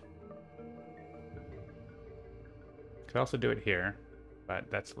blight. Could also do it here,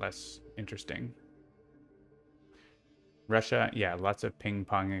 but that's less interesting. Russia, yeah, lots of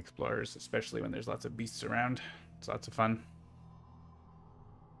ping-pong explorers, especially when there's lots of beasts around. It's lots of fun.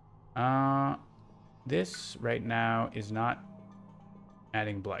 This right now is not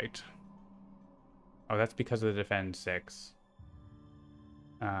adding blight. Oh, that's because of the defend 6.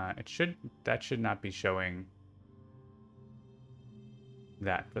 That should not be showing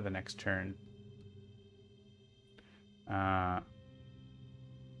that for the next turn.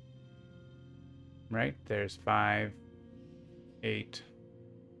 Right, there's 5, 8,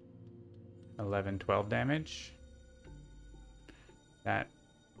 11, 12 damage. That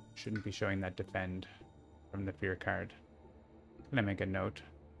shouldn't be showing that defend from the fear card. I'm gonna make a note.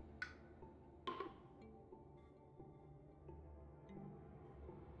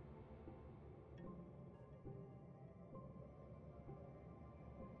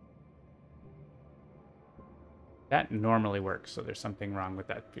 That normally works, so there's something wrong with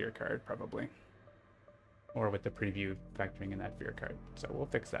that fear card, probably. Or with the preview factoring in that fear card. So we'll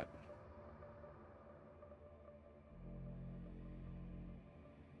fix that.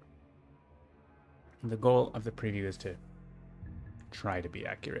 The goal of the preview is to try to be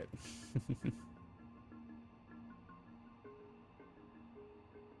accurate.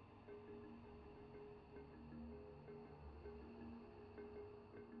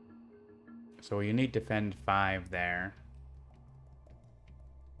 So you need defend 5 there.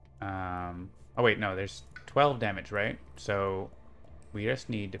 Oh wait, no, there's 12 damage, right? So we just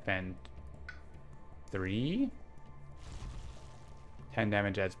need defend 3. 10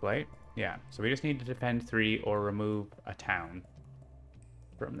 damage adds blight. Yeah, so we just need to defend 3 or remove a town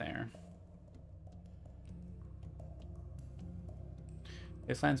from there.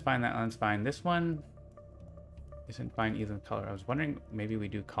 This land's fine, that land's fine. This one isn't fine either color. I was wondering maybe we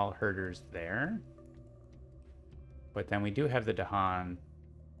do call herders there. But then we do have the Dahan.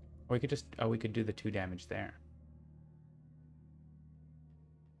 Or we could just, oh, we could do the 2 damage there.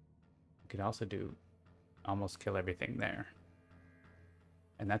 We could also do almost kill everything there.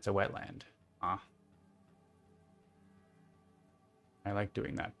 And that's a wetland. Ah. I like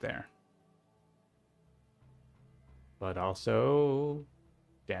doing that there. But also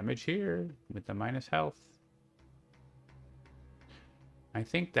damage here with the minus health. I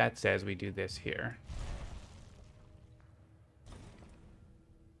think that says we do this here.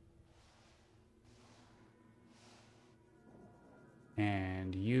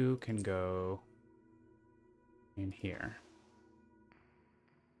 And you can go in here.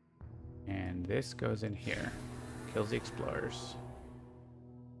 And this goes in here. Kills the explorers.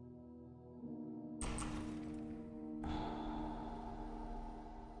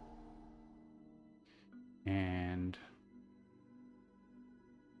 And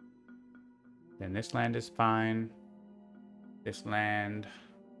then this land is fine. This land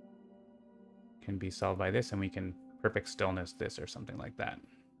can be solved by this, and we can perfect stillness this or something like that.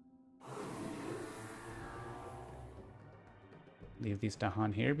 Leave these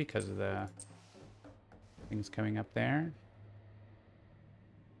Dahan here because of the things coming up there.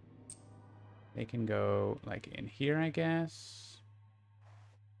 They can go like in here, I guess.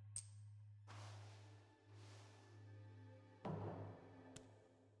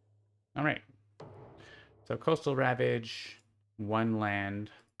 All right. So coastal ravage, 1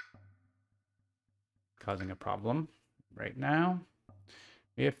 land, causing a problem right now.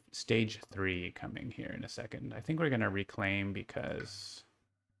 We have stage 3 coming here in a second. I think we're going to reclaim because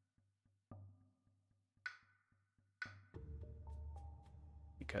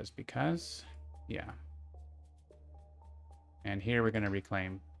yeah. And here we're going to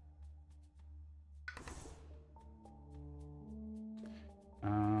reclaim.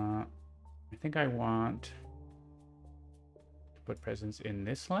 I think I want to put presence in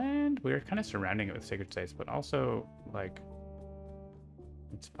this land. We're kind of surrounding it with sacred sites, but also like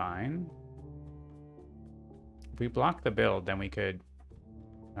it's fine. If we block the build, then we could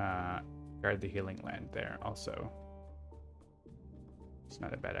guard the healing land there also. It's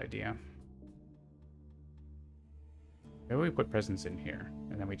not a bad idea. Maybe we put presence in here,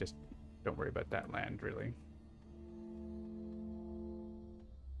 and then we just don't worry about that land, really.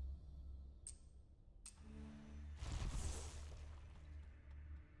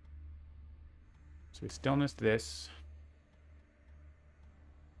 So we stillness this.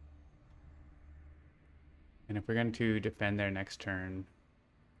 And if we're going to defend their next turn,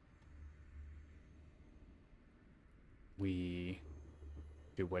 we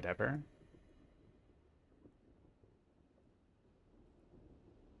do whatever.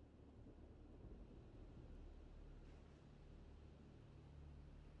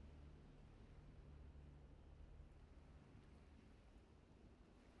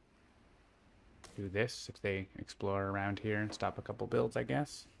 Do this if they explore around here and stop a couple builds, I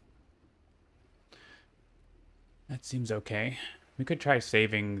guess. That seems okay. We could try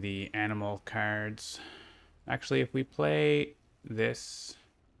saving the animal cards. Actually, if we play this,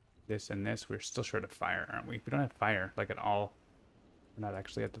 this, and this, we're still short of fire, aren't we? We don't have fire, like, at all. We're not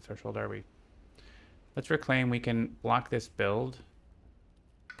actually at the threshold, are we? Let's reclaim. We can block this build,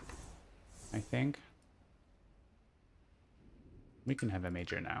 I think. We can have a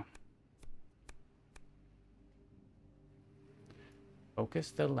major now.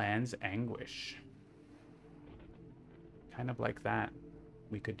 Focus the land's anguish. Kind of like that.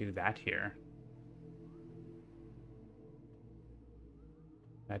 We could do that here.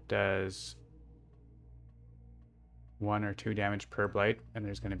 That does 1 or 2 damage per blight, and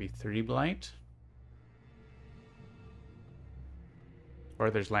there's going to be 3 blight. Or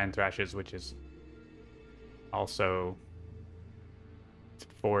there's land thrashes, which is also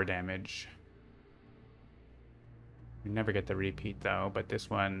 4 damage. We never get the repeat though, but this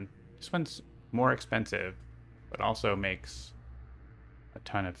one's more expensive, but also makes a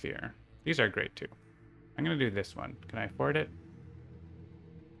ton of fear. These are great too. I'm gonna do this one. Can I afford it?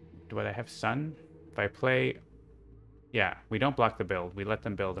 Do I have sun? If I play... Yeah, we don't block the build. We let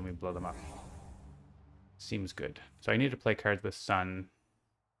them build and we blow them up. Seems good. So I need to play cards with sun,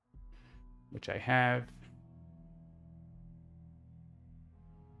 which I have.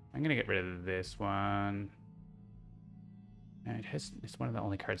 I'm gonna get rid of this one. And it's one of the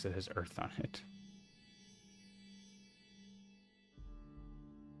only cards that has earth on it.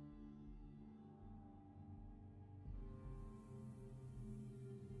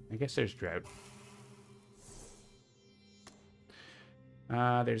 I guess there's drought.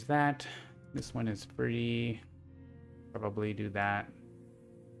 There's that. This one is free. Probably do that.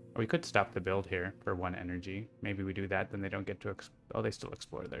 Or we could stop the build here for 1 energy. Maybe we do that, then they don't get to... Oh, they still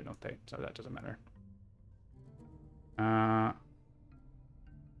explore there, don't they? So that doesn't matter.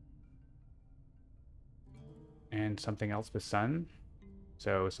 And something else with sun.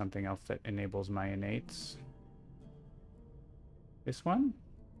 So something else that enables my innates. This one?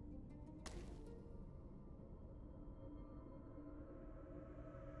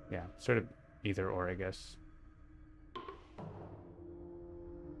 Yeah, sort of either or, I guess.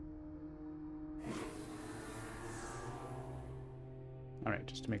 All right,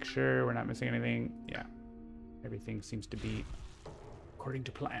 just to make sure we're not missing anything. Yeah, everything seems to be according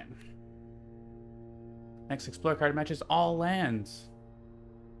to plan. Next Explore card matches all lands.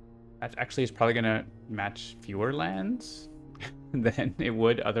 That actually is probably going to match fewer lands than it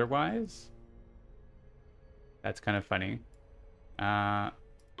would otherwise. That's kind of funny.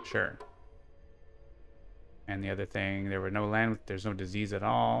 Sure. And the other thing, there were no land, there's no disease at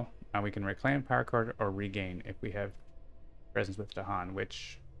all. We can reclaim power card or regain if we have presence with Dahan,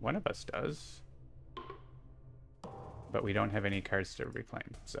 which one of us does. But we don't have any cards to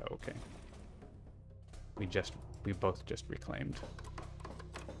reclaim, so okay. We both just reclaimed.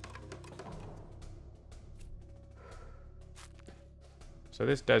 So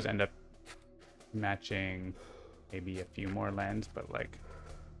this does end up matching maybe a few more lands, but like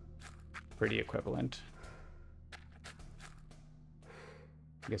pretty equivalent.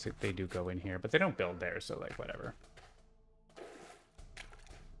 I guess they do go in here, but they don't build there, so like whatever.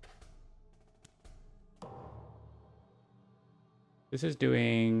 This is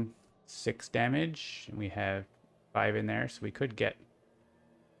doing 6 damage, and we have 5 in there, so we could get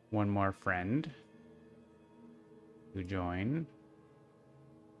one more friend to join.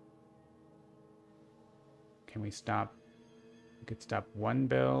 Can we stop? We could stop 1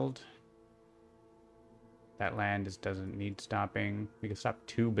 build. That land doesn't need stopping. We could stop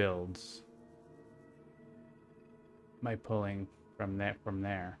 2 builds by pulling from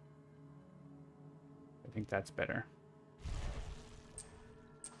there. I think that's better.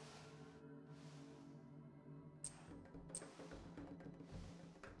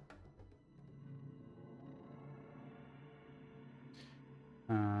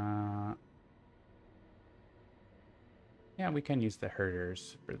 Yeah, we can use the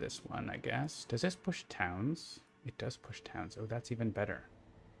herders for this one, I guess. Does this push towns? It does push towns. Oh, that's even better.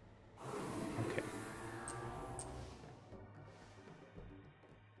 Okay.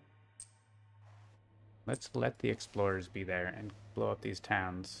 Let's let the explorers be there and blow up these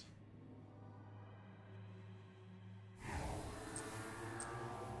towns.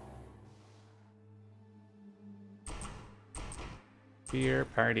 Beer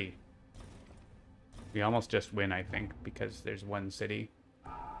party. We almost just win, I think, because there's 1 city.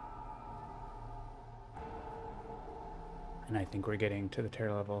 And I think we're getting to the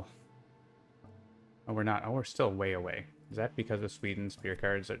tier level. Oh, we're not. Oh, we're still way away. Is that because of Sweden's spear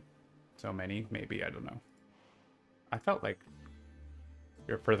cards are so many? Maybe, I don't know. I felt like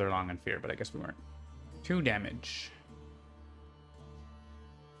we were further along in fear, but I guess we weren't. 2 damage.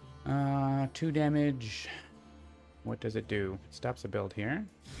 2 damage. What does it do? It stops the build here.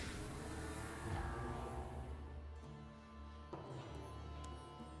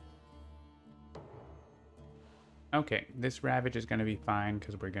 Okay, this Ravage is going to be fine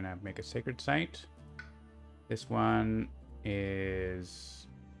because we're going to make a Sacred Site. This one is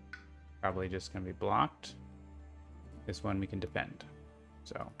probably just going to be blocked. This one we can defend.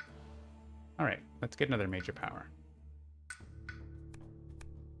 So, alright, let's get another major power.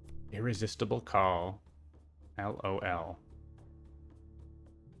 Irresistible Call. LOL.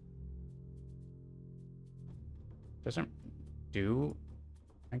 Doesn't do...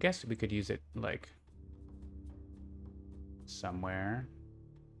 I guess we could use it, like, somewhere.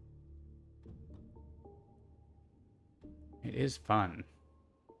 It is fun.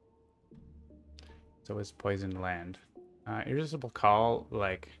 So is Poisoned Land. Irresistible Call,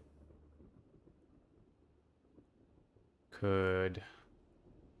 like, could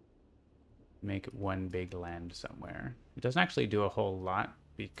make one big land somewhere. It doesn't actually do a whole lot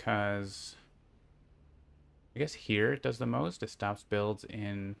because I guess here it does the most. It stops builds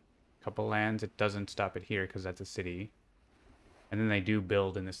in a couple lands. It doesn't stop it here because that's a city. And then they do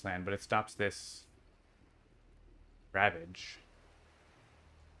build in this land, but it stops this Ravage.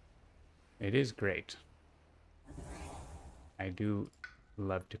 It is great. I do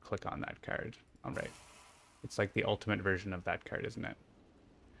love to click on that card. All right. It's like the ultimate version of that card, isn't it?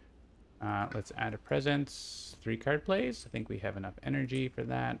 Let's add a presence. 3 card plays. I think we have enough energy for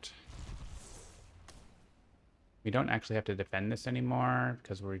that. We don't actually have to defend this anymore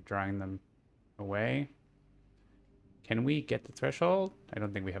because we're drawing them away. Can we get the threshold? I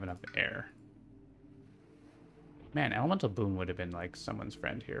don't think we have enough air. Man, Elemental Boom would have been like someone's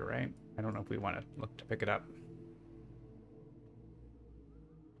friend here, right? I don't know if we want to look to pick it up.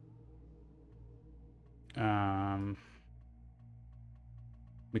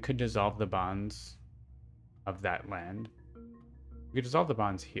 We could dissolve the bonds of that land. We could dissolve the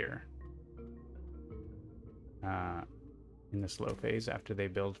bonds here. In the slow phase after they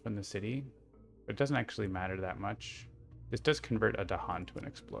build from the city. But it doesn't actually matter that much. This does convert a Dahan to an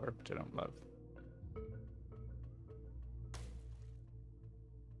Explorer, which I don't love.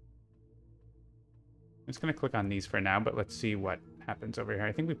 I'm just going to click on these for now, but let's see what happens over here.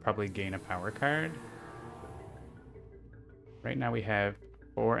 I think we probably gain a power card. Right now we have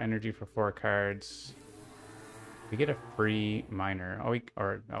 4 energy for 4 cards. We get a free miner. Oh,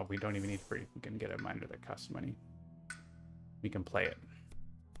 we don't even need free. We can get a miner that costs money. We can play it.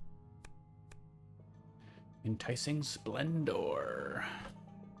 Enticing Splendor.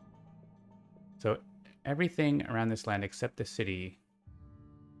 So everything around this land except the city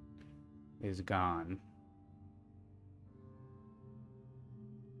is gone.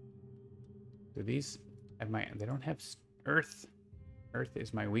 Do these have my... They don't have Earth. Earth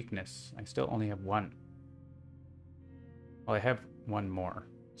is my weakness. I still only have 1. Well, I have 1 more.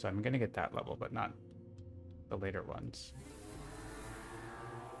 So I'm going to get that level, but not the later ones.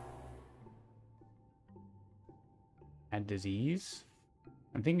 Add disease.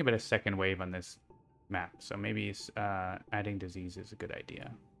 I'm thinking about a second wave on this map, so maybe adding disease is a good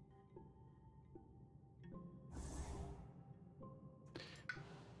idea.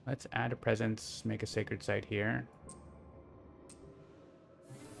 Let's add a presence, make a sacred site here.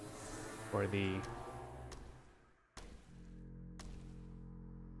 For the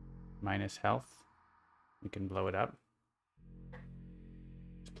minus health. We can blow it up.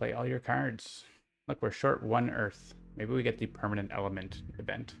 Just play all your cards. Look, we're short 1 earth. Maybe we get the permanent element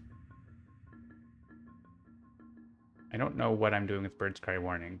event. I don't know what I'm doing with Bird's Cry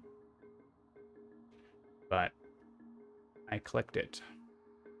Warning, but I clicked it.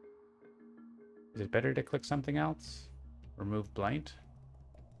 Is it better to click something else? Remove Blight?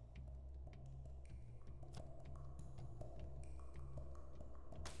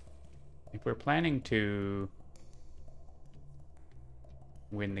 If we're planning to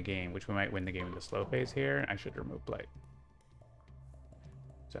win the game, which we might win the game in the slow phase here, I should remove Blight.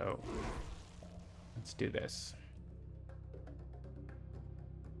 So let's do this.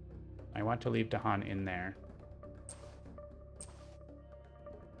 I want to leave Dahan in there.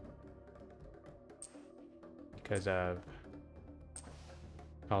 Because of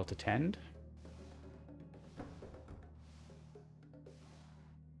Call to Tend.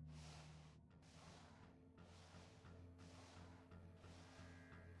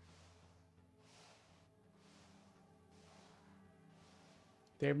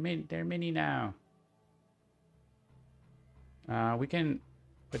 They're mini now. We can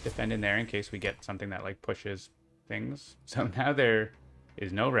put defend in there in case we get something that like pushes things. So now there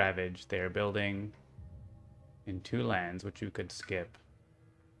is no Ravage. They're building in 2 lands, which you could skip.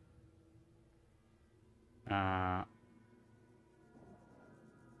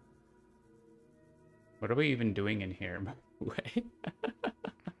 What are we even doing in here, by the way?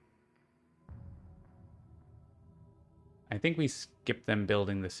 I think we skipped them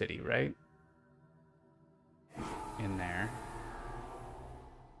building the city, right? In there.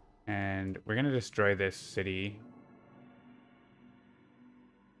 And we're going to destroy this city.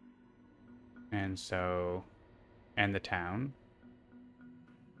 And so... And the town.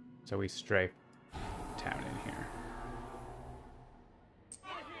 So we strafe town in here.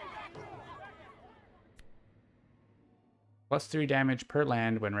 +3 damage per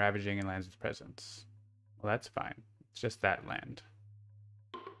land when ravaging in lands with presence. Well, that's fine. It's just that land.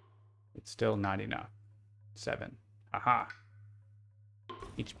 It's still not enough. 7. Aha.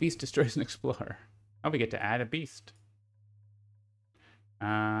 Each beast destroys an explorer. Oh, we get to add a beast.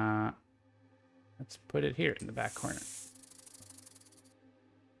 Let's put it here in the back corner.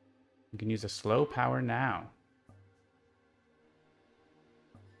 You can use a slow power now.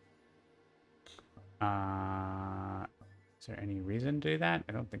 Is there any reason to do that?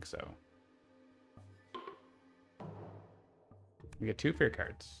 I don't think so. We get 2 fear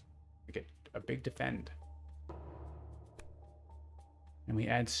cards. We get a big defend. And we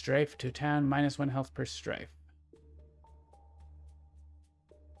add strife to town, -1 health per strife.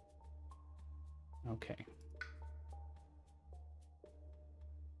 Okay.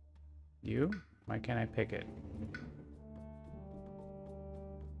 You? Why can't I pick it?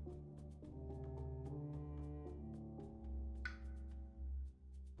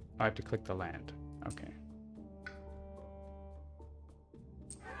 I have to click the land. Okay.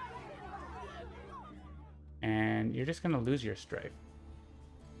 And you're just going to lose your strife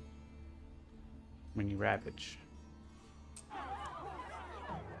when you ravage.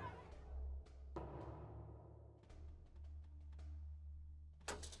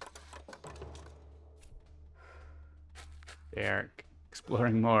 They are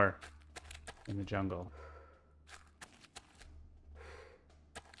exploring more in the jungle.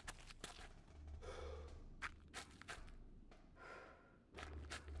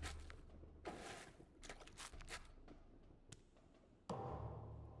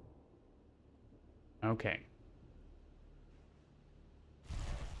 Okay.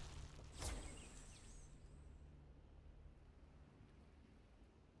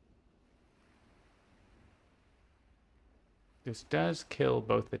 This does kill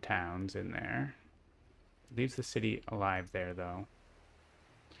both the towns in there. Leaves the city alive there, though.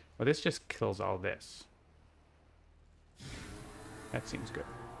 Well, this just kills all this. That seems good.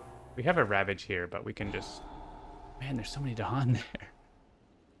 We have a ravage here, but we can just... Man, there's so many Dahan there.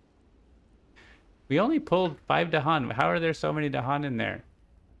 We only pulled 5 Dahan. How are there so many Dahan in there?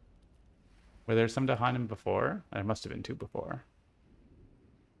 Were there some Dahan in before? There must have been 2 before.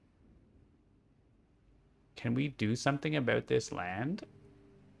 Can we do something about this land?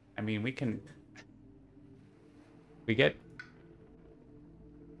 I mean, we can... We get...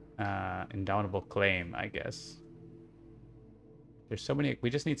 Indomitable Claim, I guess. There's so many... We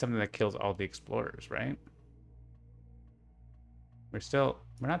just need something that kills all the explorers, right? We're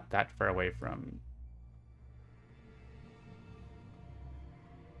not that far away from...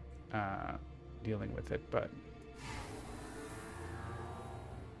 dealing with it, but...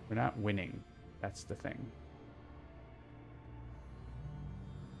 We're not winning. That's the thing.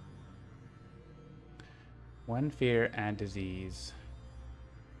 One fear and disease.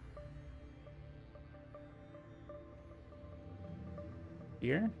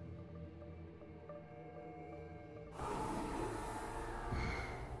 Here?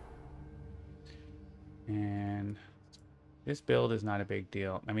 And this build is not a big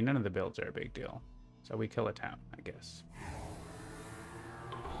deal. I mean, none of the builds are a big deal. So we kill a town, I guess.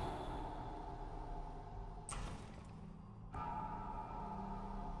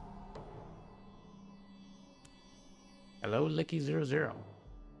 Hello, Licky00.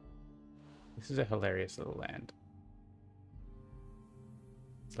 This is a hilarious little land.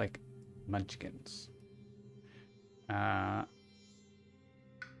 It's like munchkins.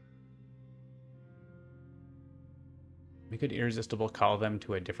 We could irresistible call them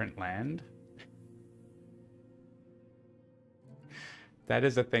to a different land. That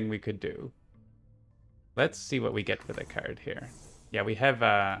is a thing we could do. Let's see what we get for the card here. Yeah, we have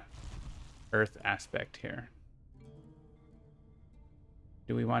Earth aspect here.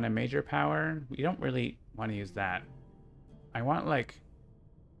 Do we want a major power? We don't really want to use that. I want, like,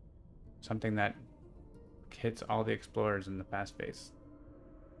 something that hits all the explorers in the fast phase.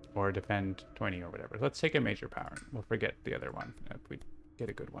 Or defend 20 or whatever. Let's take a major power. We'll forget the other one if we get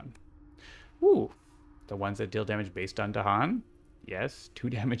a good one. Ooh. The ones that deal damage based on Dahan? Yes. 2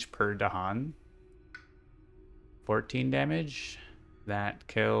 damage per Dahan. 14 damage. That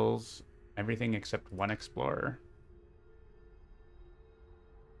kills everything except one explorer.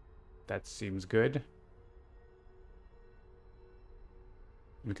 That seems good.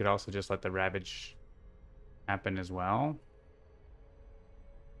 We could also just let the Ravage happen as well.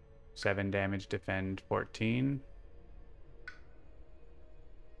 7 damage, defend 14.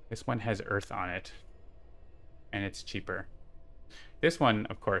 This one has Earth on it, and it's cheaper. This one,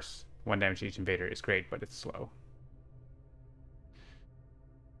 of course, 1 damage to each invader is great, but it's slow.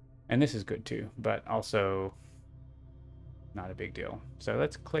 And this is good too, but also not a big deal. So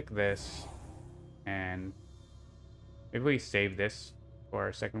let's click this, and maybe we save this for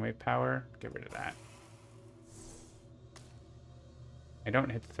our second wave power. Get rid of that. I don't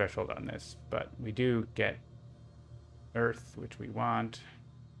hit the threshold on this, but we do get Earth, which we want.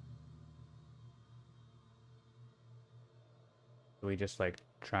 We just like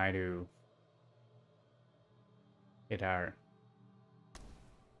try to hit our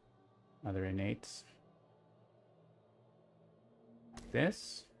other innates.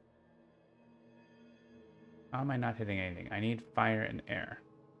 This? How am I not hitting anything? I need fire and air.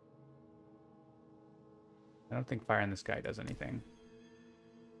 I don't think fire in the sky does anything.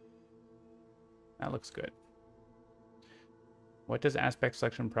 That looks good. What does aspect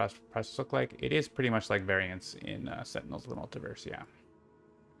selection process look like? It is pretty much like variance in Sentinels of the Multiverse, yeah.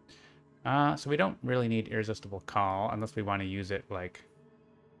 So we don't really need Irresistible Call unless we want to use it like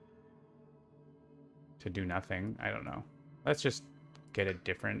to do nothing. I don't know. Let's just get a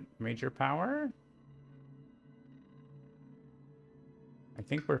different major power. I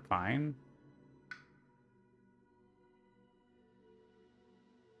think we're fine.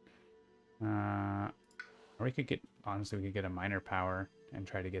 Or we could get, honestly, we could get a minor power and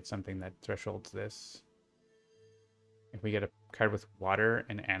try to get something that thresholds this. If we get a card with water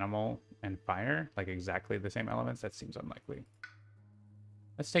and animal and fire, like exactly the same elements, that seems unlikely.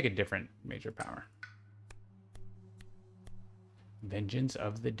 Let's take a different major power. Vengeance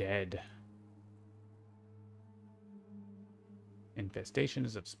of the Dead.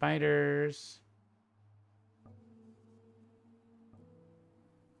 Infestations of spiders.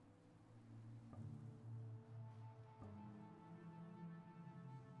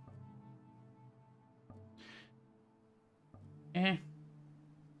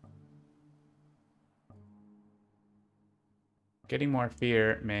 Getting more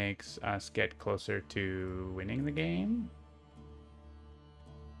fear makes us get closer to winning the game.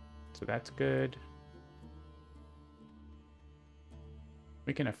 So that's good.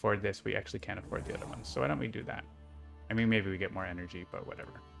 We can afford this. We actually can't afford the other ones. So why don't we do that? I mean, maybe we get more energy, but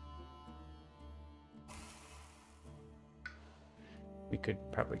whatever. We could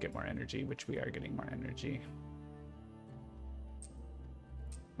probably get more energy, which we are getting more energy.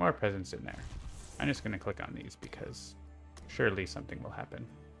 More presence in there. I'm just going to click on these because surely something will happen.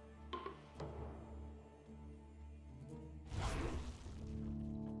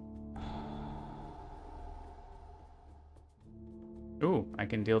 Ooh, I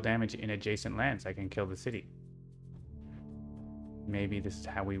can deal damage in adjacent lands. I can kill the city. Maybe this is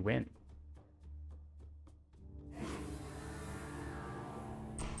how we win.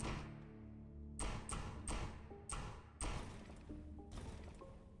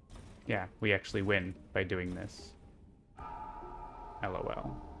 Yeah, we actually win by doing this.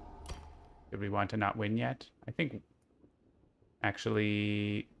 LOL. Did we want to not win yet? I think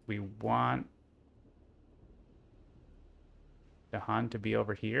actually we want Dahan to be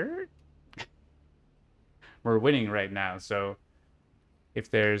over here. We're winning right now, so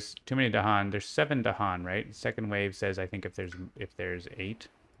if there's too many Dahan, there's 7 Dahan, right? Second wave says I think if there's 8.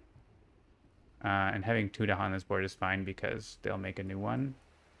 And having 2 Dahan on this board is fine because they'll make a new one.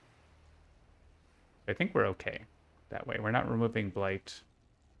 I think we're okay that way. We're not removing Blight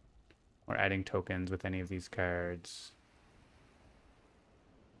or adding tokens with any of these cards.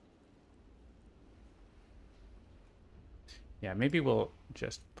 Yeah, maybe we'll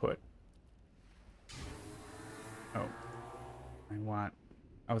just put... Oh. I want...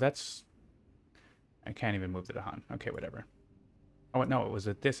 Oh, that's... I can't even move the Dahan. Okay, whatever. Oh, no, it was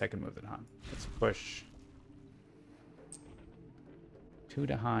at this I can move the Dahan. Let's push 2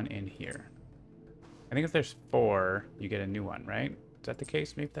 Dahan in here. I think if there's 4, you get a new one, right? Is that the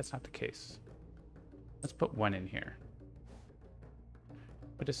case? Maybe that's not the case. Let's put 1 in here.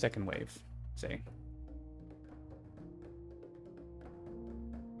 Put a second wave, say.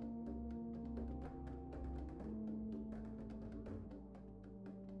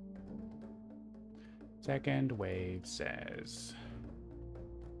 Second wave says...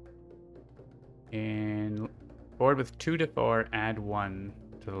 In board with 2 to 4, add 1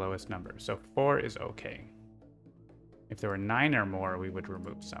 to the lowest number. So 4 is okay. If there were 9 or more, we would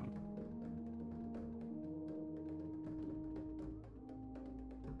remove some.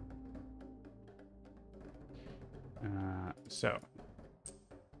 So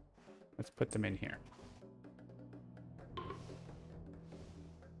let's put them in here.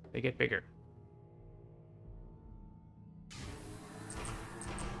 They get bigger.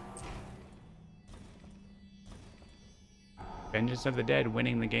 Vengeance of the Dead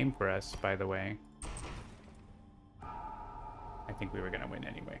winning the game for us, by the way. I think we were going to win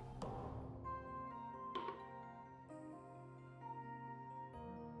anyway.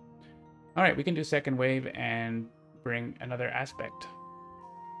 All right, we can do second wave and bring another aspect.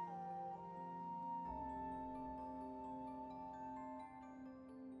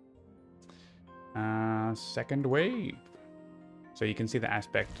 Second wave. So you can see the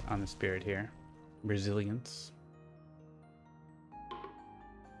aspect on the spirit here. Resilience.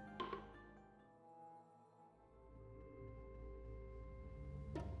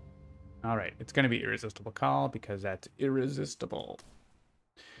 All right, it's going to be Irresistible Call because that's irresistible.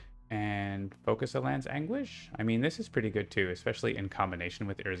 And Focus of Land's Anguish. I mean, this is pretty good too, especially in combination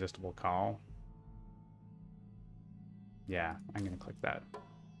with Irresistible Call. Yeah, I'm going to click that.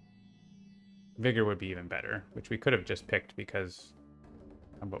 Vigor would be even better, which we could have just picked because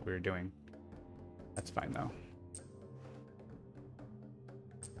of what we were doing. That's fine though.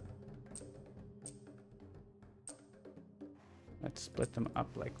 Let's split them up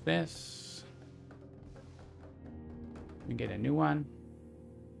like this. We get a new one.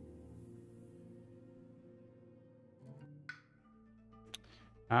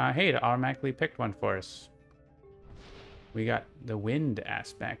 Hey, it automatically picked one for us. We got the wind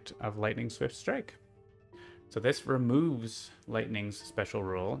aspect of Lightning Swift Strike. So this removes Lightning's special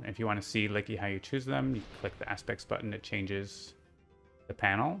rule. If you want to see Licky how you choose them, you click the aspects button. It changes the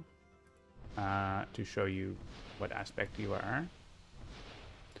panel to show you what aspect you are.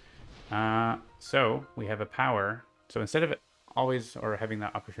 So we have a power. So instead of always or having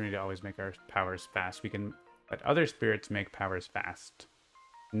the opportunity to always make our powers fast, we can let other spirits make powers fast.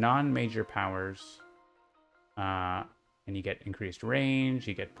 Non-major powers, and you get increased range,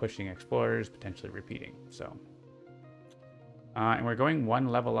 you get pushing explorers, potentially repeating. So, and we're going 1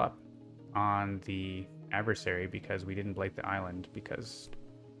 level up on the adversary because we didn't blight the island because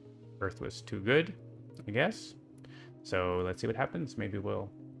Earth was too good, I guess. So let's see what happens. Maybe we'll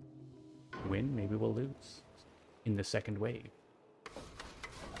win, maybe we'll lose in the second wave.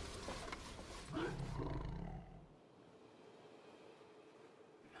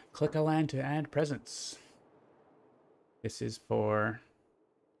 Click a land to add presents. This is for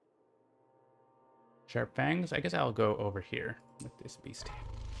Sharp Fangs. I guess I'll go over here with this beast.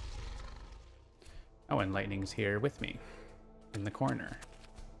 Oh, and Lightning's here with me in the corner.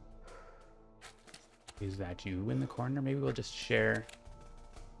 Is that you in the corner? Maybe we'll just share.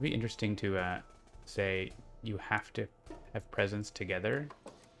 It'd be interesting to say you have to have presents together.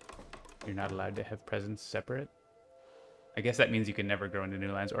 You're not allowed to have presents separate. I guess that means you can never grow into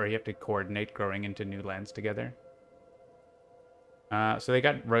new lands, or you have to coordinate growing into new lands together. So they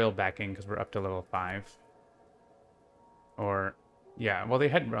got royal backing because we're up to level 5. Or, yeah, well they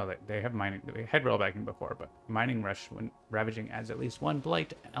had royal backing before, but mining rush when ravaging adds at least 1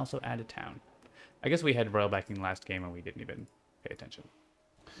 blight, and also add a town. I guess we had royal backing last game and we didn't even pay attention.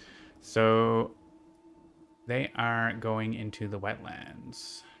 So they are going into the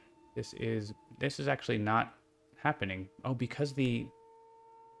wetlands. This is actually not happening. Oh, because they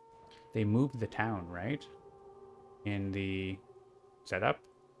moved the town, right? In the setup.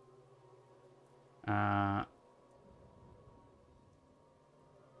 I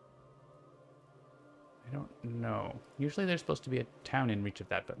don't know. Usually there's supposed to be a town in reach of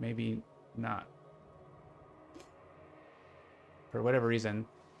that, but maybe not. For whatever reason.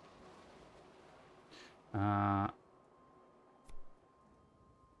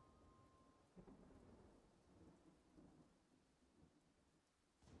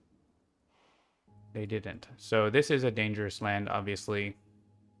 They didn't. So this is a dangerous land, obviously.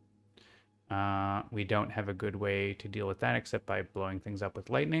 We don't have a good way to deal with that except by blowing things up with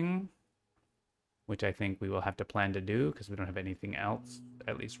lightning, which I think we will have to plan to do because we don't have anything else,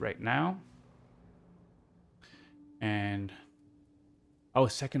 at least right now. And oh,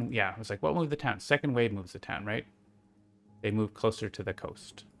 second, yeah, I was like, what moved the town? Second wave moves the town, right? They move closer to the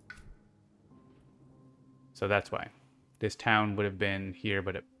coast. So that's why. This town would have been here,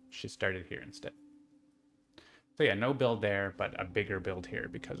 but it started here instead. So yeah, no build there, but a bigger build here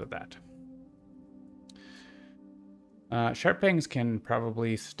because of that. Sharp Fangs can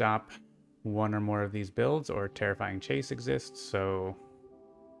probably stop 1 or more of these builds, or Terrifying Chase exists, so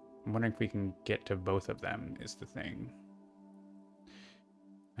I'm wondering if we can get to both of them is the thing.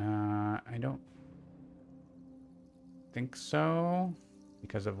 I don't think so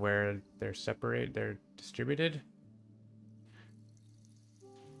because of where they're distributed.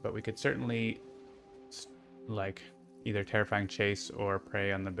 But we could certainly like either Terrifying Chase or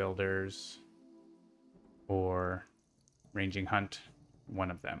Prey on the Builders or Ranging Hunt, one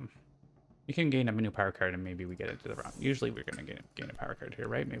of them. We can gain a new power card and maybe we get into the wrong. Usually we're going to gain a power card here,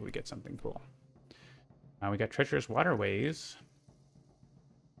 right? Maybe we get something cool. We got Treacherous Waterways,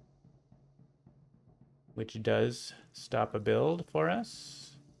 which does stop a build for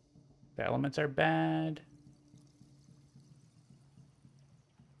us. The elements are bad.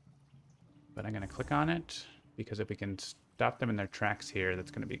 But I'm going to click on it because if we can stop them in their tracks here,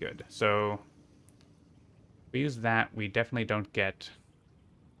 that's going to be good. So if we use that, we definitely don't get...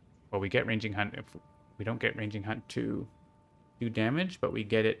 Well, we get Ranging Hunt. If we don't get Ranging Hunt to do damage, but we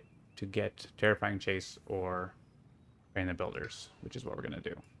get it to get Terrifying Chase or Prey on the Builders, which is what we're going to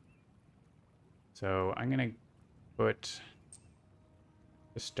do. So I'm going to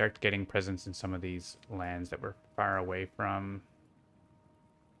just start getting presence in some of these lands that we're far away from,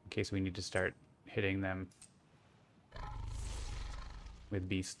 in case we need to start hitting them with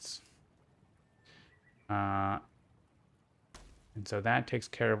beasts. And so that takes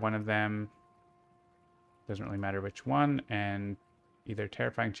care of one of them. Doesn't really matter which one, and either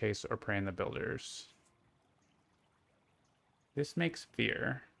Terrifying Chase or Prey on the Builders. This makes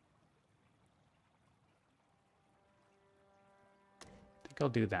fear. I think I'll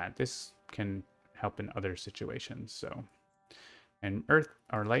do that. This can help in other situations, so. And Earth,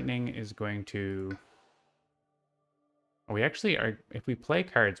 or Lightning, is going to... We actually are... If we play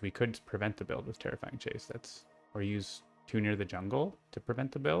cards, we could prevent the build with Terrifying Chase. That's... Or use Too Near the Jungle to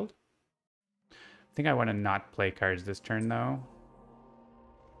prevent the build. I think I want to not play cards this turn, though.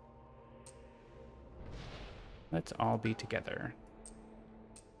 Let's all be together.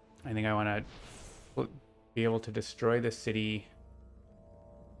 I think I want to be able to destroy the city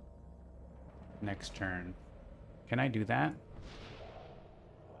next turn. Can I do that?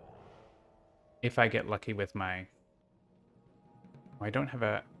 If I get lucky with my... I don't have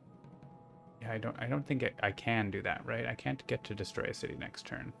a... Yeah, I don't think I can do that, right? I can't get to destroy a city next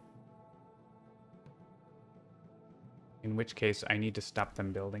turn. In which case, I need to stop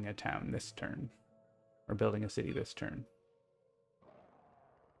them building a town this turn. Or building a city this turn.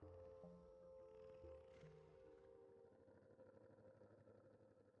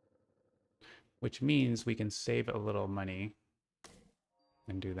 Which means we can save a little money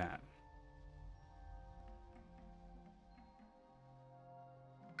and do that.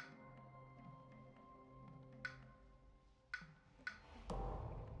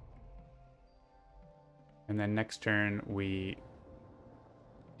 And then next turn we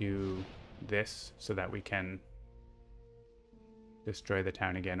do this so that we can destroy the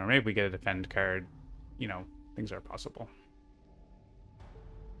town again. Or maybe we get a defend card. You know, things are possible.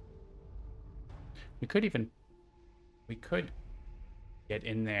 We could get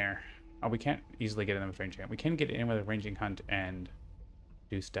in there. Oh, we can't easily get in with Ranging Hunt. We can get in with a Ranging Hunt and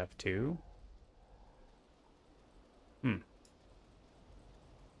do stuff too.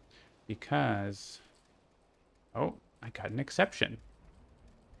 Because... Oh, I got an exception.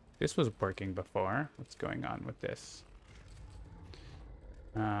 This was working before. What's going on with this?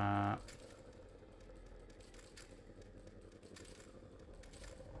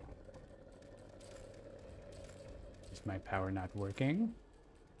 Is my power not working?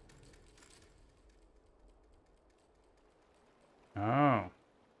 Oh.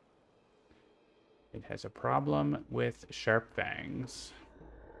 It has a problem with Sharp Fangs.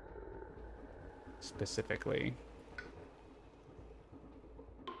 Specifically.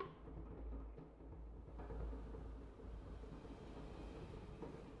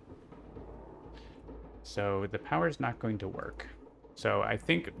 So the power is not going to work. So I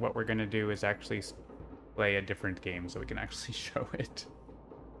think what we're going to do is actually play a different game so we can actually show it.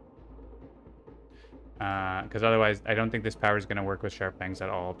 Because otherwise, I don't think this power is going to work with Sharp Fangs at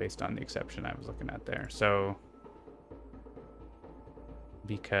all based on the exception I was looking at there. So...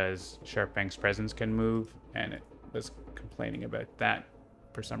 Because Sharp Fang's presence can move, and it was complaining about that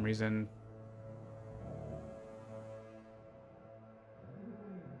for some reason.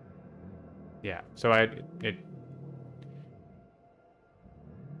 Yeah, so it's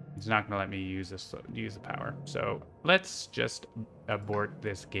not going to let me use the power. So let's just abort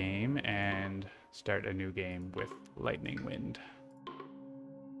this game and start a new game with Lightning Wind.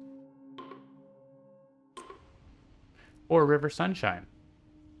 Or River Sunshine.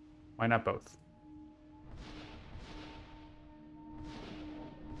 Why not both?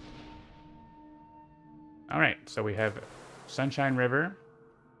 All right, so we have Sunshine River,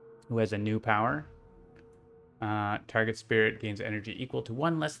 who has a new power. Target spirit gains energy equal to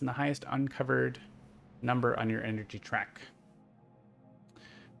 1 less than the highest uncovered number on your energy track.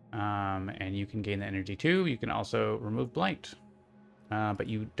 And you can gain the energy too. You can also remove Blight. But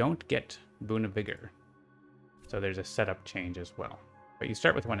you don't get Boon of Vigor. So there's a setup change as well. But you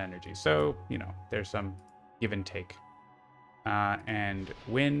start with 1 energy. So, you know, there's some give and take. And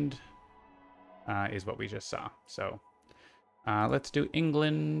Wind is what we just saw. So let's do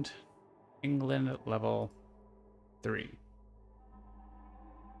England. England at level 3.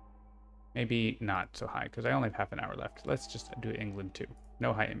 Maybe not so high, because I only have half an hour left. Let's just do England 2.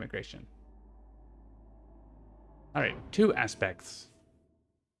 No high immigration. All right, 2 aspects.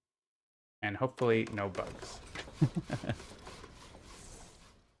 And hopefully no bugs.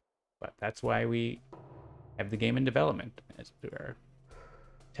 But that's why we have the game in development, as we are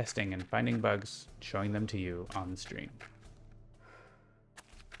testing and finding bugs, showing them to you on the stream.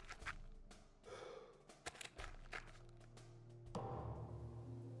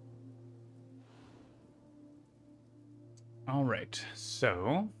 All right,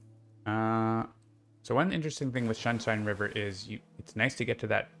 so one interesting thing with Sunshine River is it's nice to get to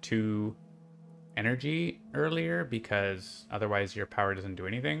that 2 energy earlier, because otherwise your power doesn't do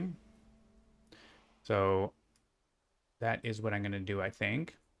anything. So that is what I'm going to do, I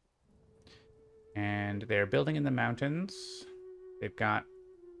think. And they're building in the mountains. They've got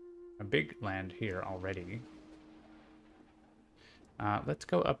a big land here already. Let's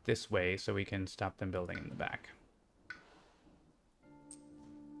go up this way so we can stop them building in the back.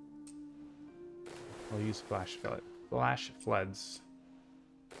 We'll use flash floods.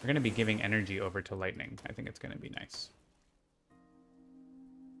 We're going to be giving energy over to lightning. I think it's going to be nice.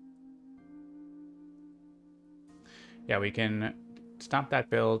 Yeah, we can stop that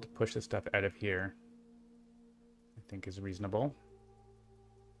build, push the stuff out of here. I think is reasonable.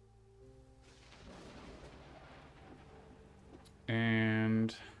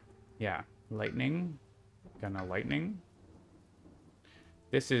 And yeah, lightning. Gonna lightning.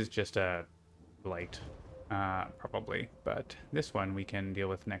 This is just a Blight, probably, but this one we can deal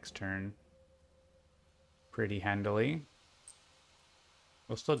with next turn pretty handily.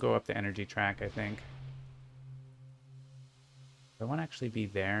 We'll still go up the energy track, I think. Do I want to actually be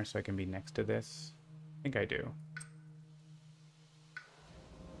there so I can be next to this? I think I do.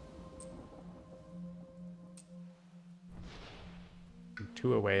 I'm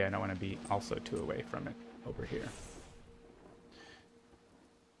 2 away. I don't want to be also 2 away from it over here.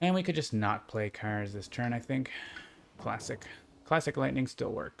 And we could just not play cars this turn, I think. Classic lightning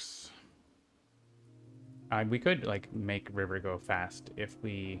still works. We could, like, make River go fast if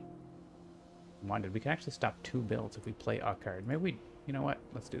we wanted. We could actually stop 2 builds if we play a card. Maybe we... You know what?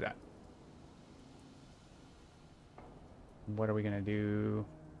 Let's do that. What are we going to do?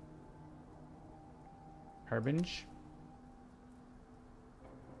 Harbinge?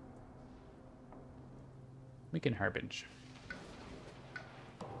 We can Harbinge.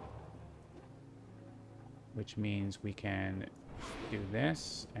 Which means we can do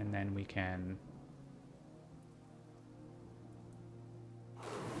this, and then we can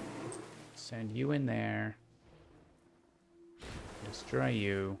send you in there, destroy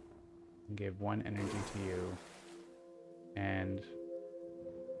you, and give 1 energy to you. And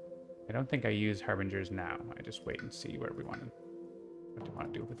I don't think I use Harbingers now. I just wait and see what we want to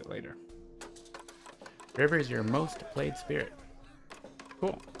do with it later. River is your most played spirit.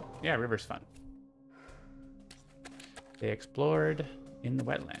 Cool. Yeah, River's fun. They explored in the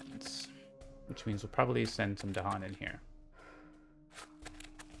wetlands, which means we'll probably send some Dahan in here.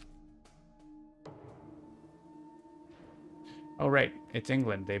 Oh, right. It's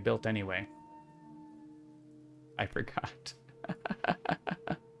England. They built anyway. I forgot.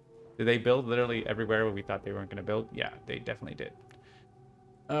 Did they build literally everywhere where we thought they weren't going to build? Yeah, they definitely did.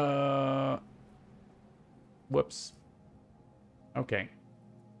 Whoops. Okay.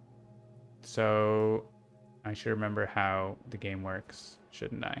 So I should remember how the game works,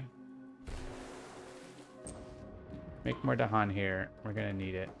 shouldn't I? Make more Dahan here. We're going to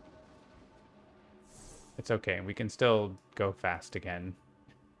need it. It's okay. We can still go fast again.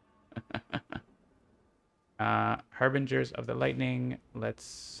 Harbingers of the Lightning.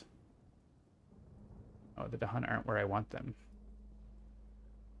 Let's... Oh, the Dahan aren't where I want them.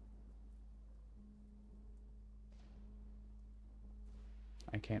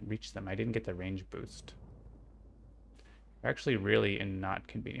 I can't reach them. I didn't get the range boost. They're actually really in not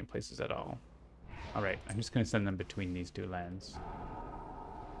convenient places at all. Alright, I'm just going to send them between these 2 lands.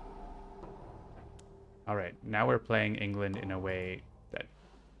 Alright, now we're playing England in a way that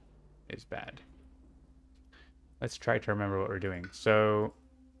is bad. Let's try to remember what we're doing. So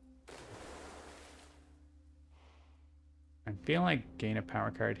I feel like gain a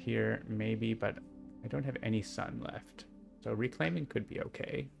power card here, maybe, but I don't have any sun left. So reclaiming could be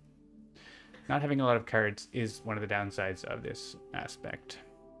okay. Not having a lot of cards is one of the downsides of this aspect.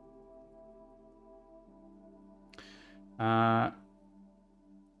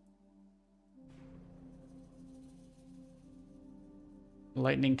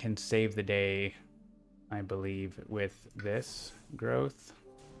 Lightning can save the day, I believe, with this growth.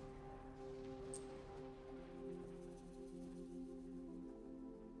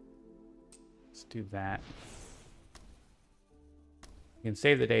 Let's do that. You can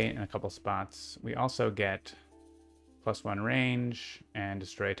save the day in a couple spots. We also get +1 range and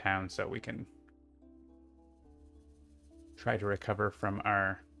destroy a town, so we can try to recover from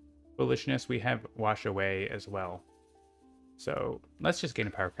our foolishness. We have Wash Away as well. So let's just gain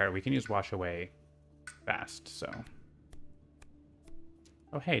a power card. We can use Wash Away fast, so.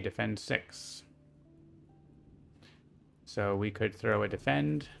 Oh, hey, defend 6. So we could throw a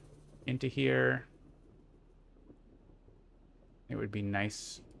defend into here. It would be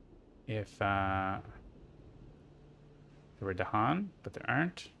nice if there were Dahan, but there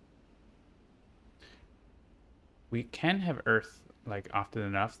aren't. We can have Earth like often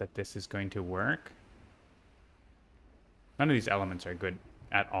enough that this is going to work. None of these elements are good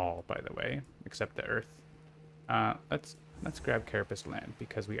at all, by the way, except the Earth. Let's grab Carapace Land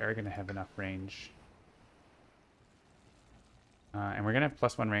because we are going to have enough range. And we're going to have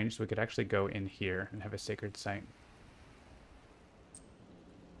 +1 range, so we could actually go in here and have a Sacred Site.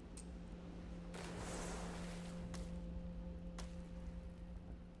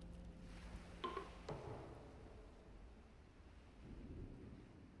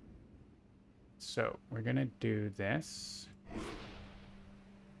 So we're going to do this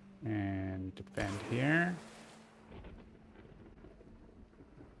and defend here.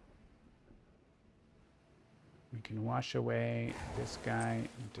 We can wash away this guy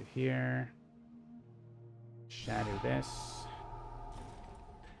into here. Shatter this.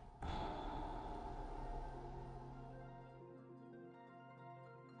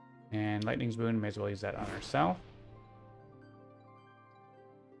 And Lightning's Boon, may as well use that on ourselves.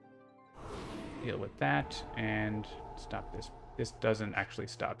 Deal with that and stop this. This doesn't actually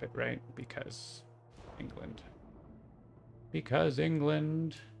stop it, right? Because England. Because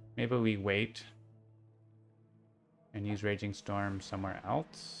England. Maybe we wait and use Raging Storm somewhere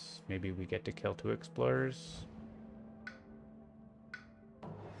else. Maybe we get to kill 2 explorers.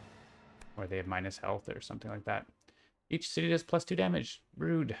 Or they have minus health or something like that. Each city does +2 damage.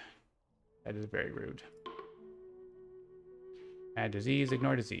 Rude. That is very rude. Add disease,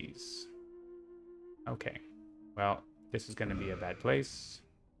 ignore disease. Okay. Well, this is going to be a bad place.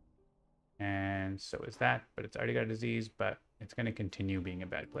 And so is that, but it's already got a disease, but it's going to continue being a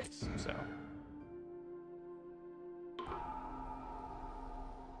bad place, so.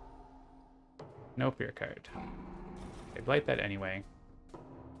 No fear card. They blight that anyway.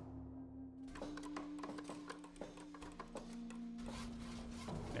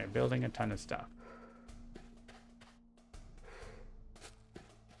 They're building a ton of stuff.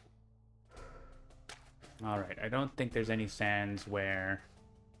 Alright, I don't think there's any sands where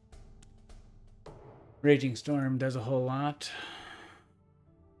Raging Storm does a whole lot.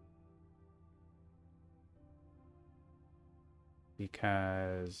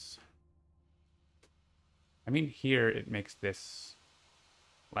 Because I mean, here it makes this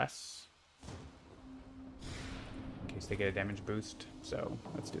less in case they get a damage boost, so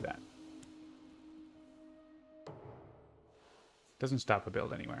let's do that. Doesn't stop a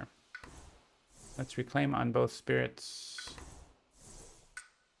build anywhere. Let's reclaim on both spirits.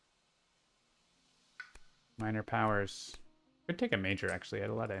 Minor powers. Could take a major, actually. I had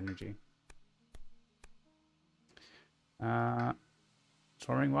a lot of energy.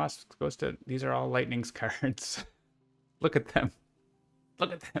 Swarming Wasp goes to... These are all Lightning's cards. Look at them.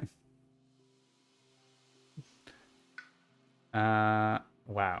 Look at them.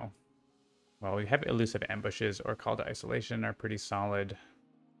 Wow. Well, we have Elusive Ambushes or Call to Isolation are pretty solid.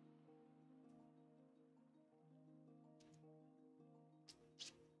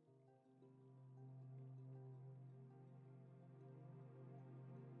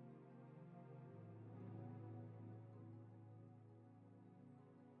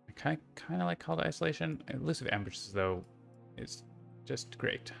 I kind of like Call to Isolation. Elusive Ambushes, though, is just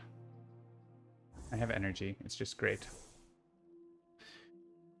great. I have energy. It's just great.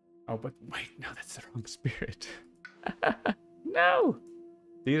 Oh, but wait, no, that's the wrong spirit. No!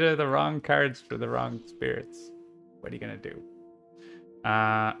 These are the wrong cards for the wrong spirits. What are you going to do?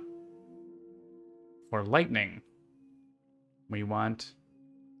 For Lightning, We want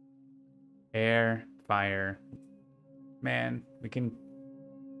air, fire. Man,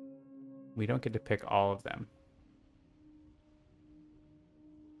 we don't get to pick all of them.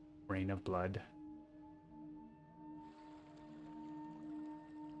 Rain of blood.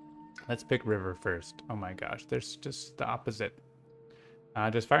 Let's pick river first. Oh my gosh, there's just the opposite.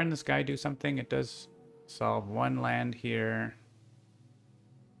 Does fire in the sky do something? It does solve one land here.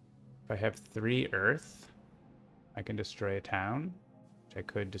 If I have 3 earth, I can destroy a town. Which I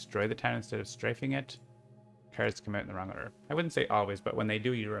could destroy the town instead of strafing it. Cards come out in the wrong order. I wouldn't say always, but when they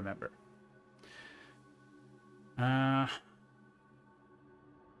do, you remember. The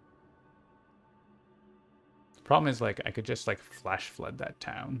problem is, like, I could just, like, flash flood that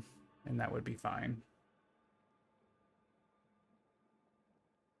town, and that would be fine.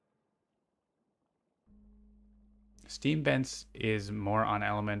 Steam Vents is more on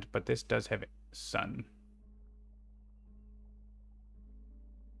element, but this does have sun.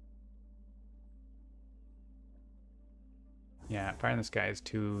 Yeah, Fire in the Sky is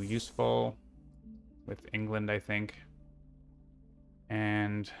too useful with England, I think.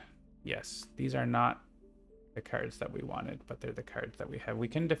 And yes, these are not the cards that we wanted, but they're the cards that we have. We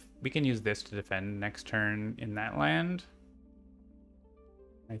can use this to defend next turn in that land.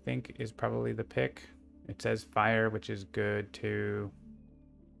 I think is probably the pick. It says fire, which is good too.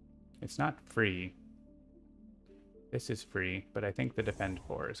 It's not free. This is free, but I think the defend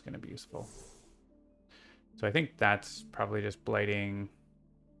 4 is going to be useful. So I think that's probably just blighting.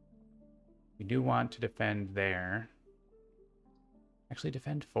 We do want to defend there. Actually,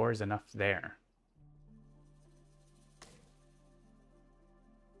 defend 4 is enough there.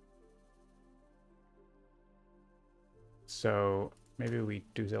 So maybe we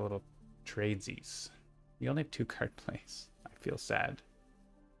do a little tradesies. We only have 2 card plays. I feel sad.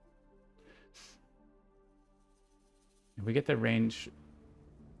 If we get the range,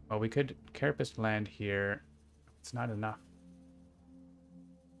 well, we could Carapace land here. It's not enough.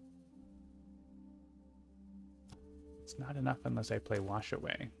 It's not enough unless I play Wash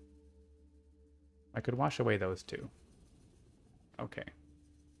Away. I could wash away those 2. Okay.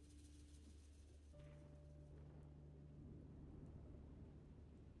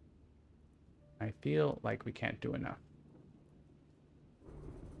 I feel like we can't do enough.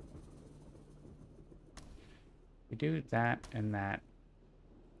 We do that and that.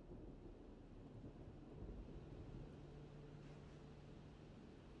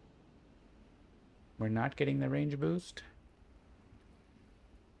 We're not getting the range boost.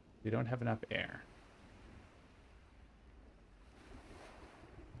 We don't have enough air.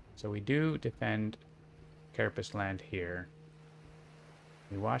 So we do defend Carapace land here.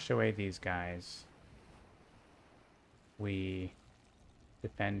 We wash away these guys. We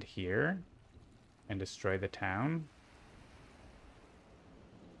defend here and destroy the town.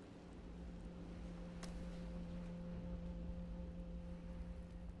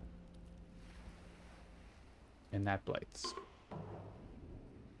 And that blights. I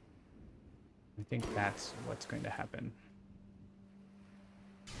think that's what's going to happen.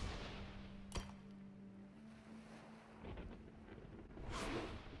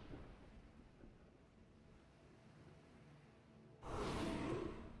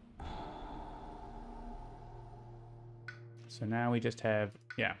 So now we just have,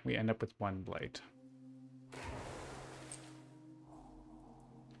 yeah, we end up with 1 blight.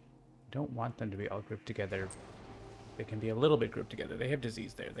 Don't want them to be all grouped together. They can be a little bit grouped together. They have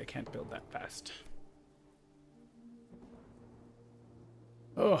disease there. They can't build that fast.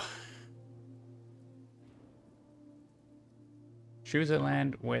 Oh. Choose a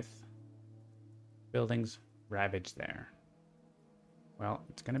land with buildings ravaged there. Well,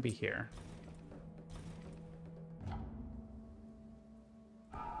 it's going to be here.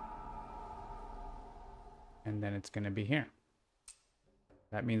 And then it's going to be here.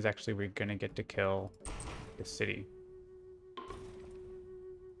 That means actually we're going to get to kill the city.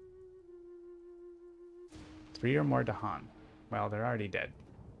 3 or more Dahan. Well, they're already dead.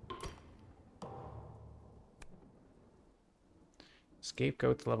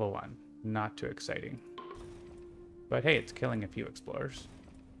 Scapegoat's level 1. Not too exciting. But hey, it's killing a few explorers.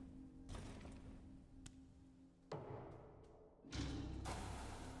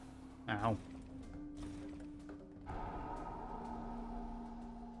 Ow.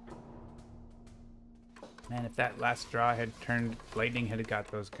 Man, if that last draw had turned, Lightning had got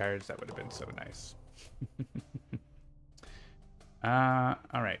those cards, that would have been so nice.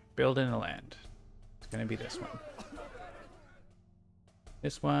 Alright, build in a land. It's going to be this one.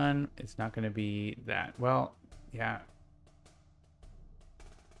 This one, it's not going to be that. Well, yeah.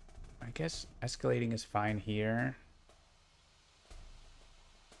 I guess escalating is fine here.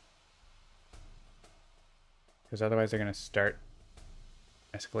 Because otherwise they're going to start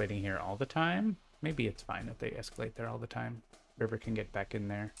escalating here all the time. Maybe it's fine if they escalate there all the time. River can get back in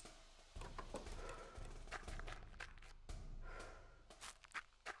there.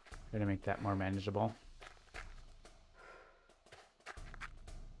 Try to make that more manageable.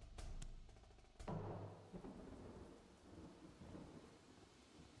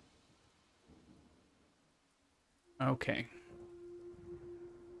 Okay.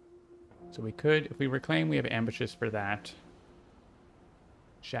 So we could, if we reclaim, we have ambushes for that.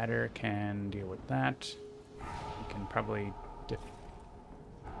 Shatter can deal with that. We can probably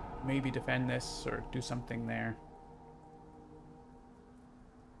maybe defend this or do something there.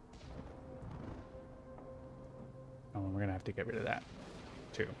 Oh, we're going to have to get rid of that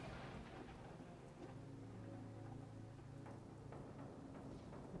too.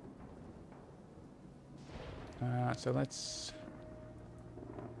 So let's...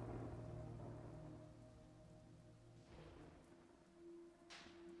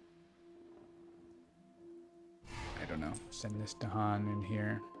 I don't know. Send this Dahan in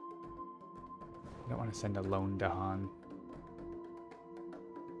here. I don't want to send a lone Dahan.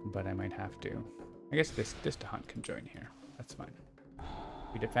 But I might have to. I guess this Dahan can join here. That's fine.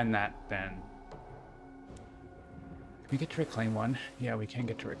 If we defend that, then... Can we get to reclaim one? Yeah, we can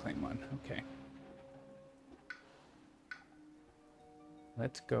get to reclaim one. Okay.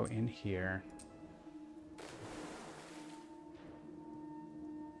 Let's go in here.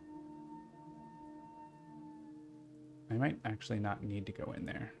 I might actually not need to go in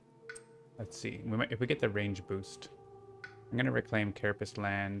there. Let's see. We might, if we get the range boost. I'm going to reclaim Carapace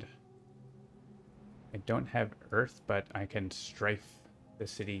land. I don't have Earth, but I can strafe the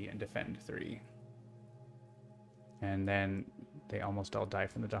city and defend 3. And then they almost all die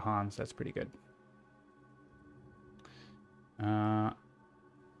from the Dahan, so that's pretty good.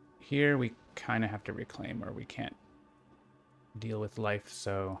 Here we kind of have to reclaim, or we can't deal with life,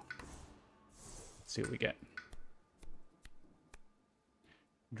 so let's see what we get.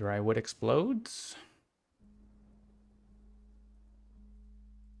 Drywood explodes.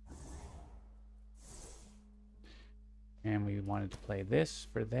 And we wanted to play this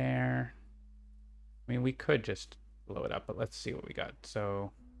for there. I mean, we could just blow it up, but let's see what we got.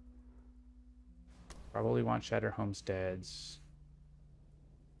 So, probably want Shatter Homesteads.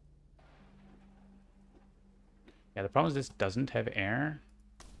 Yeah, the problem is this doesn't have air.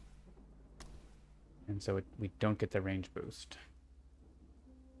 And so we don't get the range boost.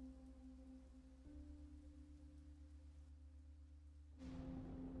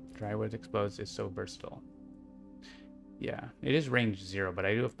 Drywood explodes is so versatile. Yeah, it is range 0, but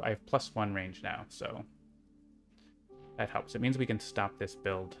I have +1 range now, so that helps. It means we can stop this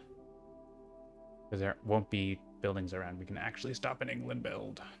build. Because there won't be buildings around. We can actually stop an England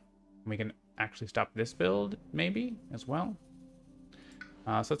build. And we can actually stop this build, maybe, as well.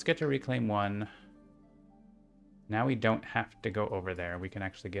 So let's get to reclaim 1. Now we don't have to go over there. We can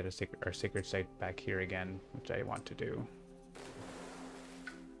actually get our sacred site back here again, which I want to do.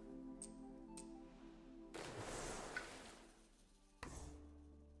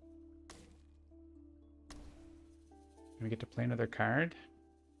 We get to play another card.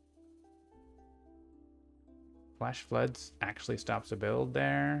 Flash Floods actually stops a build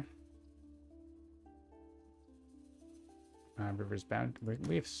there. River's Bound.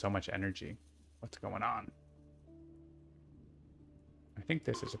 We have so much energy. What's going on? I think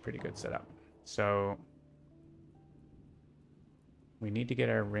this is a pretty good setup. So we need to get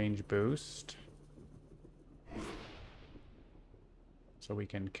our range boost. So we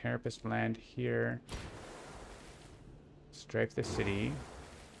can Carapace land here. Strafe the city.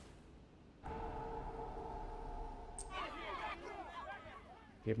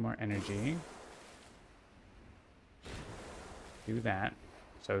 Give more energy. Do that.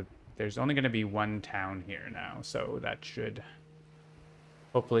 So there's only going to be 1 town here now, so that should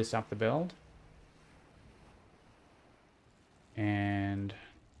hopefully stop the build. And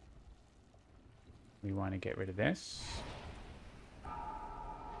we want to get rid of this.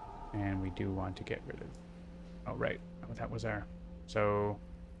 And we do want to get rid of... Oh, right. Oh, that was our... So...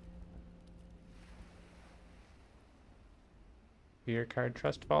 Beer card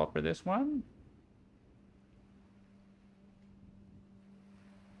Trust Fall for this one?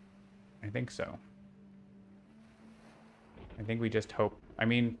 I think so. I think we just hope... I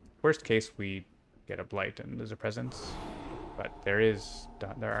mean, worst case, we get a Blight and lose a Presence. But there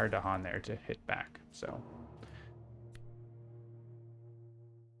are Dahan there to hit back, so...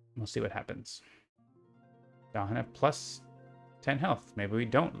 We'll see what happens. Dahan have plus 10 health. Maybe we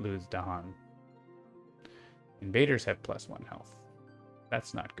don't lose Dahan. Invaders have plus 1 health.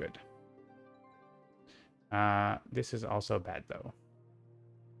 That's not good. This is also bad, though.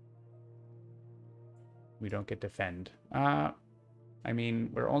 We don't get defend. I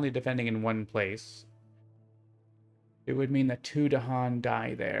mean, we're only defending in one place. It would mean that 2 Dahan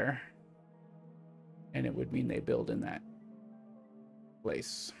die there. And it would mean they build in that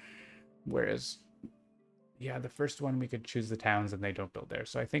place. Whereas, yeah, the first one we could choose the towns and they don't build there.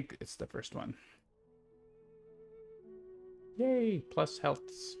 So I think it's the first one. Yay, plus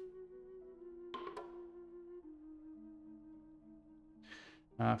healths.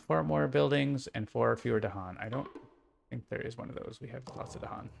 4 more buildings and 4 fewer Dahan. I don't think there is one of those. We have lots of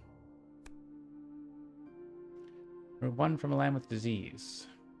Dahan. Remove 1 from a land with disease.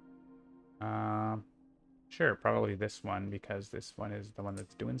 Sure, probably this one, because this one is the one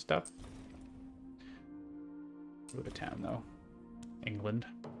that's doing stuff. Go to town, though. England.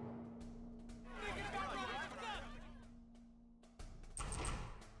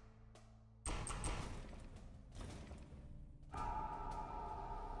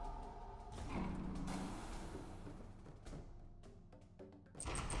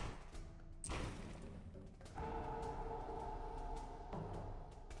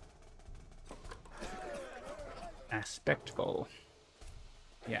 Aspectful.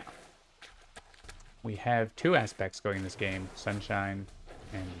 Yeah. We have 2 aspects going in this game, sunshine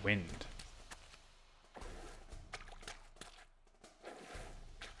and wind.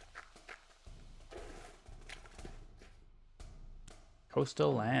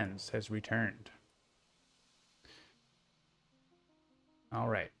 Coastal Lands has returned. All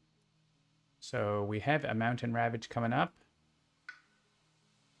right. So we have a mountain ravage coming up.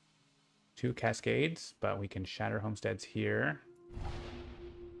 2 cascades, but we can shatter homesteads here.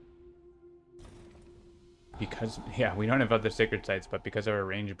 Because, yeah, we don't have other sacred sites, but because of our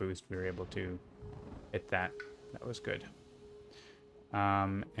range boost, we were able to hit that. That was good.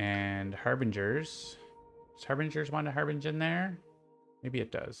 And Harbingers. Does Harbingers want to Harbinge in there? Maybe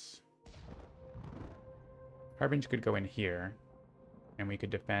it does. Harbinge could go in here. And we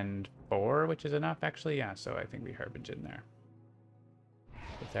could defend 4, which is enough, actually. Yeah, so I think we Harbinge in there.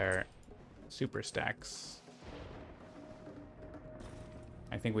 With our super stacks.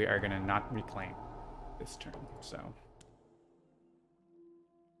 I think we are going to not reclaim this turn, so.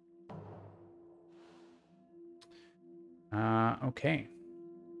 Okay.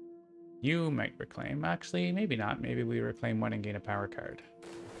 You might reclaim. Actually, maybe not. Maybe we reclaim 1 and gain a power card.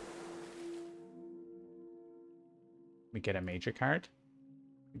 We get a major card.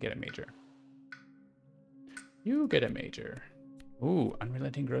 We get a major. You get a major. Ooh,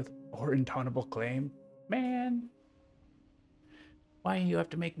 Unrelenting Growth or Indomitable Claim. Man. Why do you have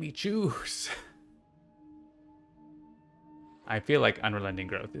to make me choose? I feel like Unrelenting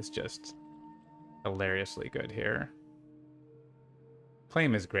Growth is just hilariously good here.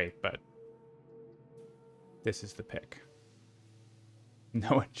 Claim is great, but this is the pick. No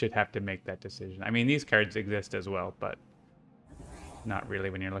one should have to make that decision. I mean, these cards exist as well, but not really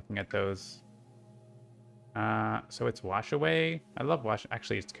when you're looking at those. So it's Wash Away. I love Wash.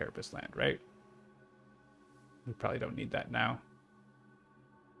 Actually, it's Carapace Land, right? We probably don't need that now.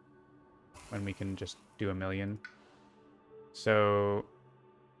 When we can just do a million. So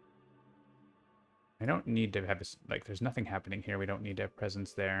I don't need to have, like, there's nothing happening here. We don't need to have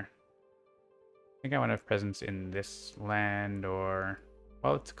presence there. I think I want to have presence in this land or,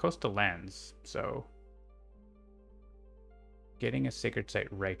 well, it's coastal lands. So getting a sacred site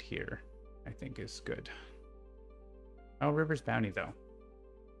right here, I think is good. Oh, River's Bounty, though.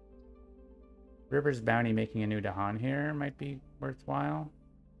 River's Bounty making a new Dahan here might be worthwhile.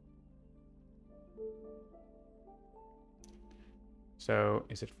 So,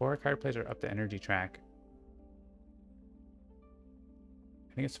 is it 4 card plays or up the energy track?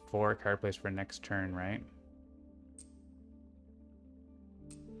 I think it's 4 card plays for next turn, right?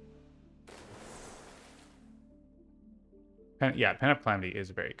 Yeah, Pen of Calamity is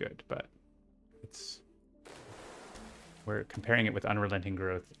very good, but it's... We're comparing it with Unrelenting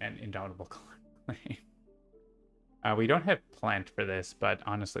Growth and Indomitable Claim. We don't have Plant for this, but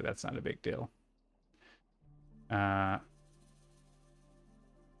honestly, that's not a big deal. And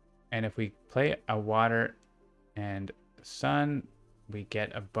if we play a Water and Sun, we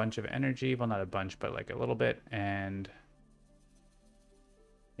get a bunch of energy. Well, not a bunch, but like a little bit. And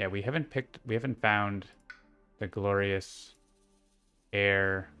yeah, we haven't found the glorious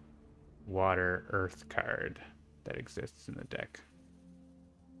Air, Water, Earth card that exists in the deck.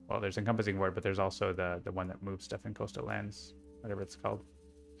 Well, there's Encompassing Ward, but there's also the one that moves stuff in coastal lands, whatever it's called.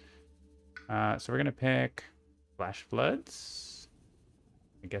 So we're gonna pick Flash Floods.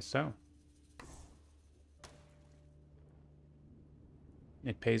 I guess so.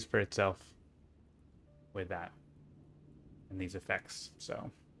 It pays for itself. with that and these effects.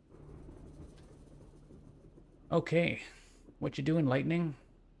 So, okay, what you doing, Lightning?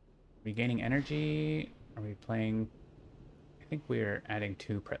 Regaining energy? Are we playing? I think we're adding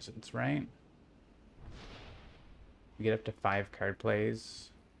 2 presents, right? We get up to 5 card plays.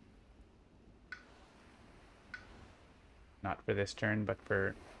 Not for this turn, but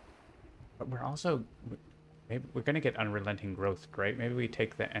for... But we're also... Maybe we're going to get Unrelenting Growth, right? Maybe we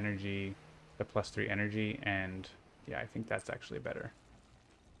take the energy, the +3 energy, and... Yeah, I think that's actually better.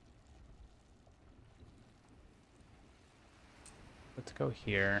 Let's go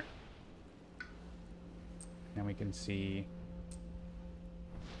here. And we can see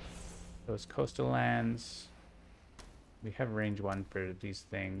those coastal lands. We have range 1 for these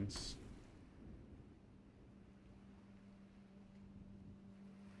things.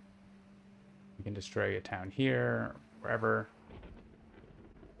 We can destroy a town here, wherever.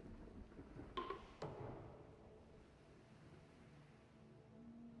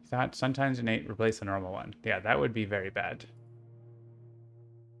 Thought sometimes innate replace the normal one. Yeah, that would be very bad.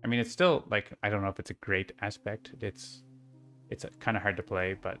 I mean, it's still, like, I don't know if it's a great aspect. It's kind of hard to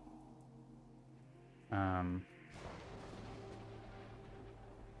play, but...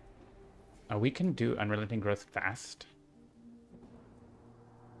 we can do Unrelenting Growth fast.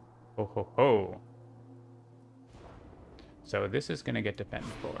 Ho ho ho. So this is going to get Defend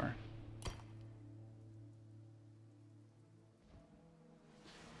 4.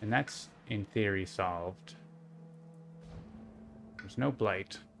 And that's, in theory, solved. There's no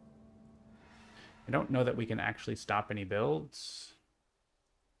Blight. I don't know that we can actually stop any builds.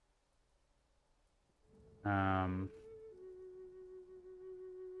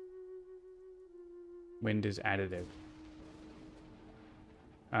 Wind is additive.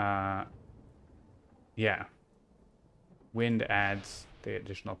 Yeah. Wind adds the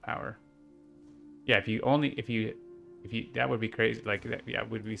additional power. Yeah, if you that would be crazy. Like, that, yeah, it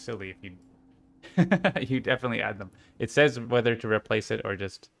would be silly if you you definitely add them. It says whether to replace it or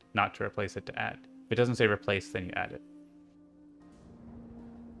just not to replace it to add. If it doesn't say replace, then you add it.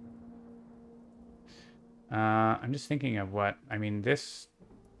 I'm just thinking of what, I mean, this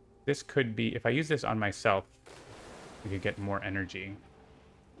could be, if I use this on myself, we could get more energy.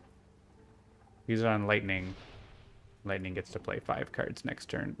 Use it on Lightning. Lightning gets to play 5 cards next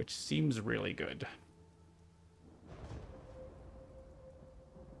turn, which seems really good.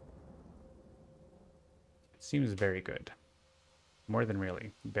 It seems very good. More than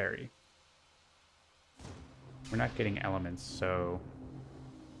really. Very. We're not getting elements, so...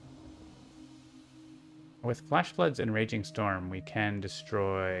 With Flash Floods and Raging Storm, we can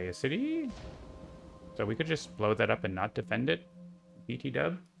destroy a city? So we could just blow that up and not defend it? BT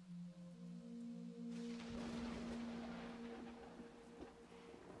dub?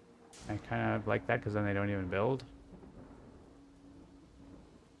 I kind of like that because then they don't even build.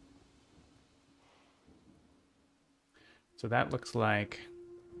 So that looks like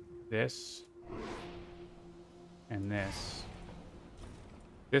this and this.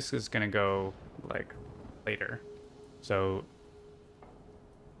 This is going to go like later. So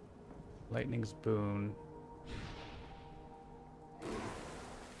Lightning's Boon.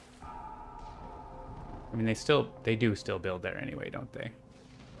 I mean, they do still build there anyway, don't they?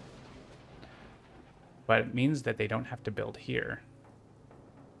 But it means that they don't have to build here.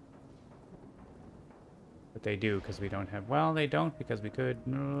 But they do, because we don't have... Well, they don't, because we could...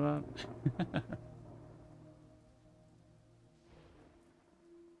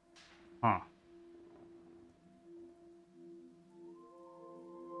 Huh.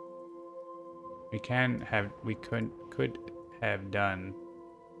 We could have done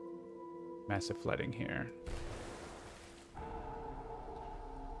massive flooding here.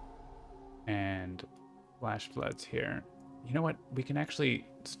 And flash floods here. You know what? We can actually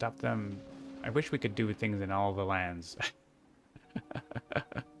stop them. I wish we could do things in all the lands.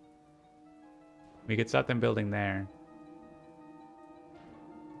 We could stop them building there.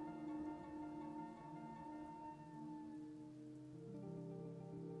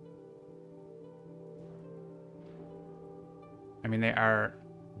 I mean, they are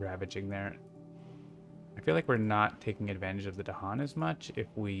ravaging there. I feel like we're not taking advantage of the Dahan as much if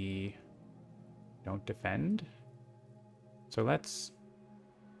we don't defend. So let's...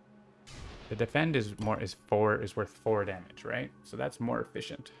 The defend is worth 4 damage, right? So that's more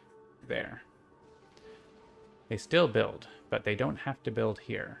efficient there. They still build, but they don't have to build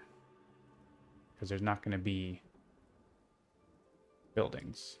here. Because there's not going to be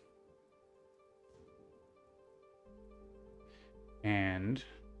buildings. And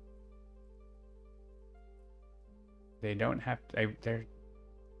they don't have to...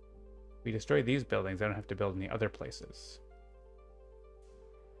 If we destroy these buildings, I don't have to build any other places.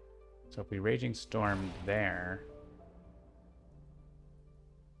 So if we Raging Storm there...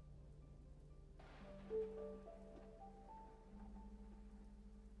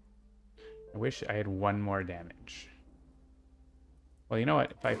 I wish I had one more damage. Well, you know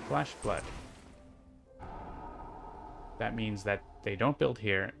what? If I Flash Flood, that means that they don't build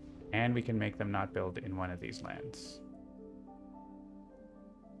here, and we can make them not build in one of these lands.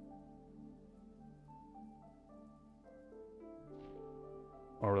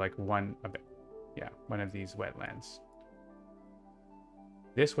 Or like one of these wetlands.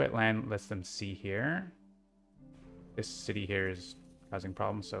 This wetland lets them see here. This city here is causing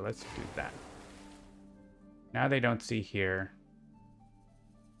problems, so let's do that. Now they don't see here.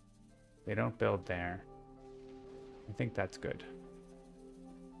 They don't build there. I think that's good.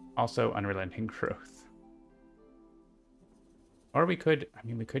 Also, unrelenting growth. Or we could, I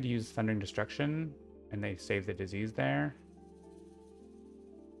mean, we could use Thundering Destruction, and they save the disease there.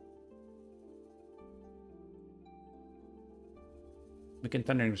 We can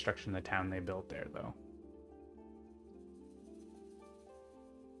Thundering Destruction the town they built there, though.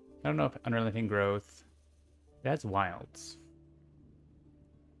 I don't know if Unrelenting Growth... It has wilds.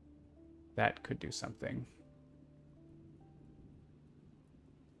 That could do something.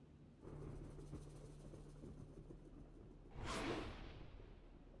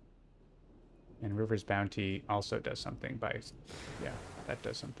 And River's Bounty also does something by... Yeah, that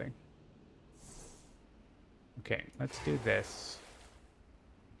does something. Okay, let's do this.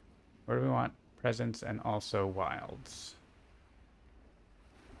 Where do we want? Presence and also wilds.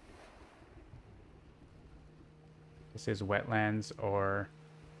 This is wetlands or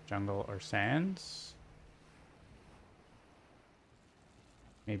jungle or sands.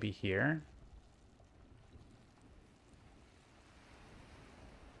 Maybe here.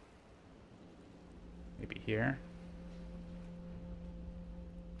 Maybe here.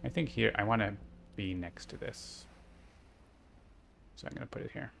 I think here, I want to be next to this. So I'm going to put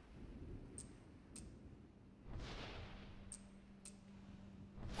it here.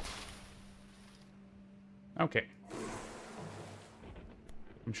 Okay.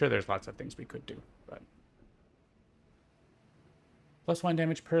 I'm sure there's lots of things we could do, but... +1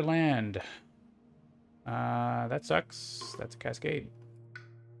 damage per land. That sucks. That's a cascade.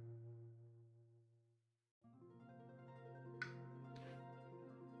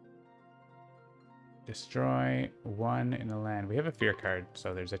 Destroy 1 in a land. We have a fear card,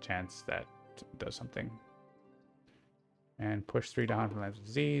 so there's a chance that it does something. And push 3 down from lands of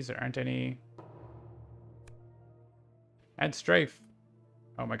disease. There aren't any. Add Strife.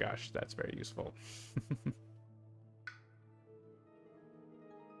 Oh my gosh, that's very useful.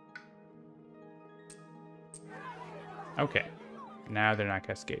 Okay. Now they're not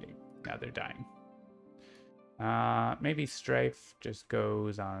cascading. Now they're dying. Maybe Strife just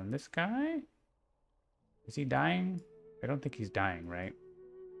goes on this guy? Is he dying? I don't think he's dying, right?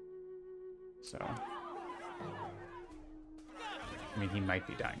 So... I mean, he might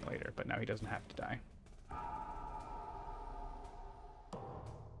be dying later, but now he doesn't have to die.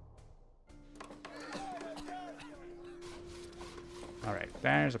 Alright,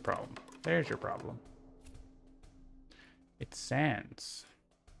 there's a problem. There's your problem. It's sands.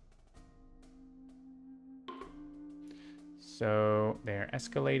 So, they're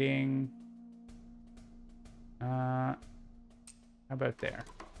escalating. How about there?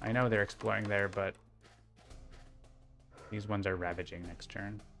 I know they're exploring there, but these ones are ravaging next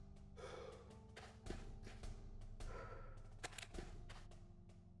turn.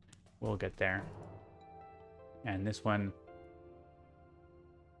 We'll get there. And this one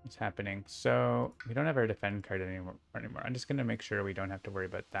is happening. So we don't have our defend card anymore. I'm just going to make sure we don't have to worry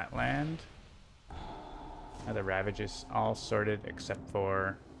about that land. Now the ravage is all sorted except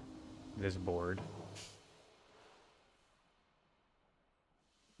for this board.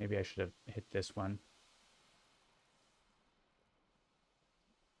 Maybe I should have hit this one.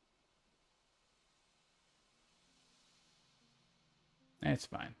 It's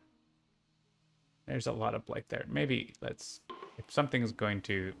fine. There's a lot of blight there. Maybe let's... If something's going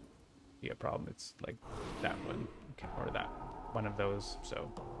to be a problem, it's like that one. Okay, or that. One of those.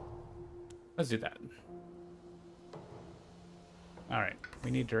 So let's do that. Alright.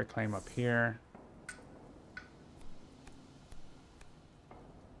 We need to reclaim up here.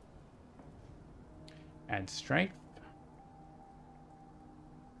 Add Strife.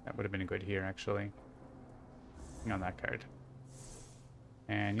 That would have been good here, actually. On that card.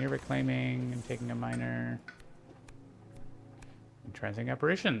 And you're reclaiming and taking a minor. And transing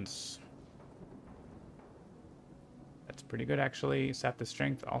apparitions. That's pretty good actually. Sap the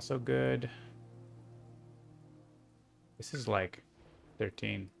strength, also good. This is like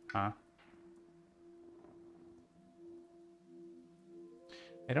 13, huh?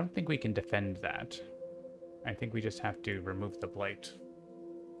 I don't think we can defend that. I think we just have to remove the blight.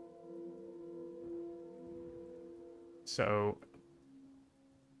 So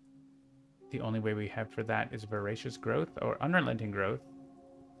the only way we have for that is voracious growth or unrelenting growth,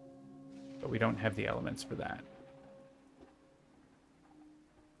 but we don't have the elements for that.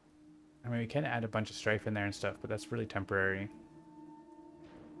 I mean, we can add a bunch of strife in there and stuff, but that's really temporary.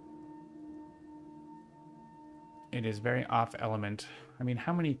 It is very off element. I mean,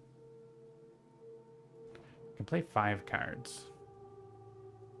 how many? I can play 5 cards.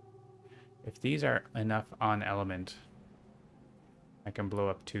 If these are enough on element, I can blow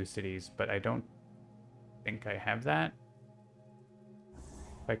up 2 cities, but I don't think I have that.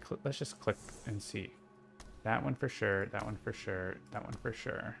 If I let's just click and see. That one for sure, that one for sure, that one for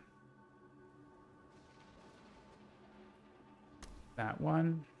sure. That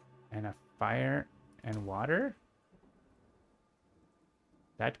one, and a fire and water.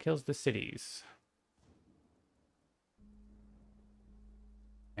 That kills the cities.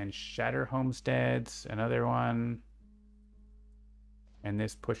 And shatter homesteads, another one. And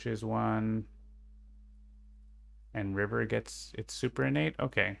this pushes one. And river gets its super innate.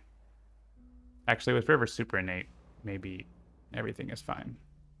 Okay. Actually, with river super innate, maybe everything is fine.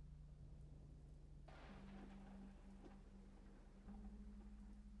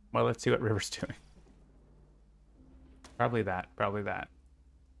 Well, let's see what river's doing. Probably that. Probably that.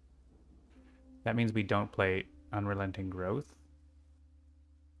 That means we don't play unrelenting growth.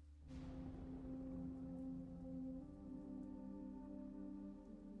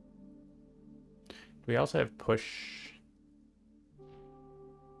 Do we also have push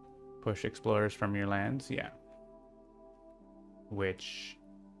explorers from your lands? Yeah. Which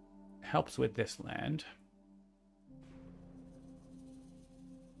helps with this land.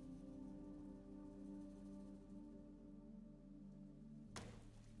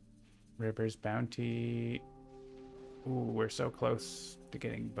 River's bounty. Ooh, we're so close to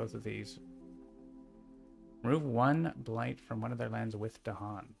getting both of these. Remove 1 blight from one of their lands with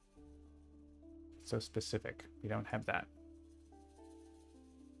Dahan. So specific. We don't have that.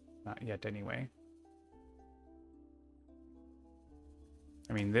 Not yet, anyway.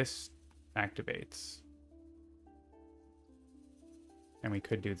 I mean, this activates. And we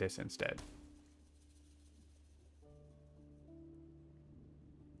could do this instead.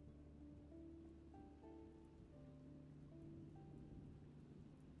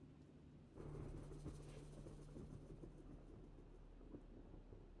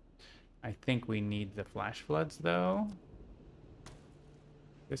 I think we need the flash floods, though,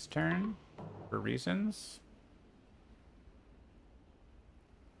 this turn, for reasons.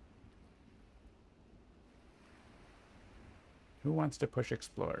 Who wants to push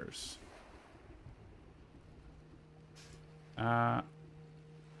explorers?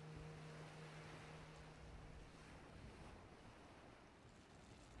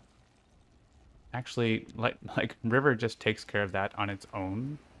 Actually, like River just takes care of that on its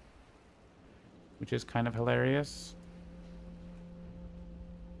own, which is kind of hilarious.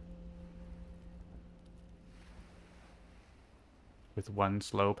 With 1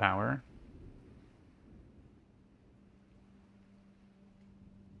 slow power.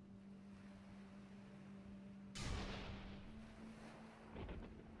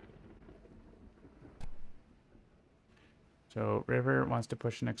 So River wants to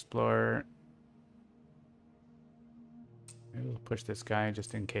push an explorer. Maybe we'll push this guy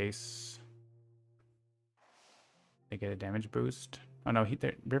just in case they get a damage boost. Oh no,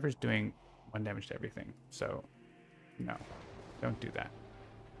 River's doing 1 damage to everything. So no, don't do that.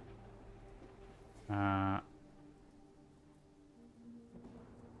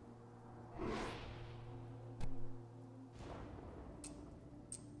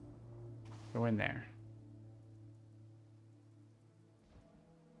 Go in there.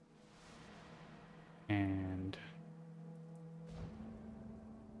 And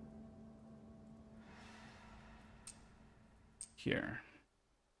here.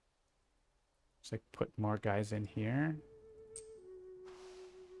 Just like put more guys in here.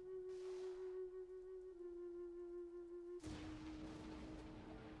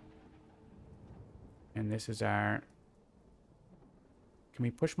 And this is our... Can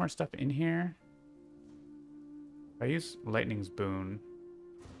we push more stuff in here? If I use Lightning's Boon,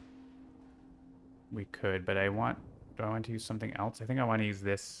 we could, but do I want to use something else? I think I want to use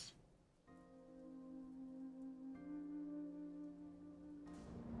this.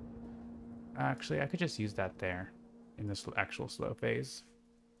 Actually, I could just use that there. in this actual slow phase.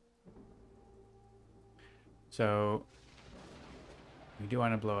 So we do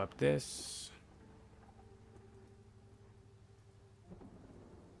want to blow up this.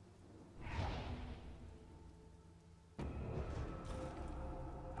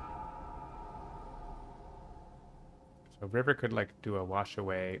 So River could like do a wash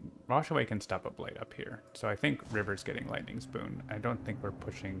away. Wash away can stop a blight up here. So I think River's getting Lightning Spoon. I don't think we're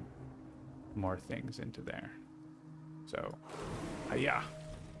pushing more things into there. So, yeah.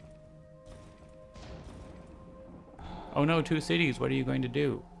 Oh no, 2 cities. What are you going to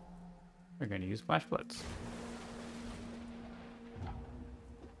do? We're going to use Flash Floods.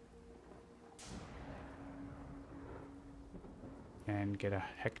 And get a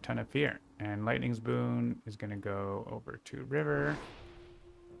heck ton of fear. And Lightning's Boon is going to go over to River.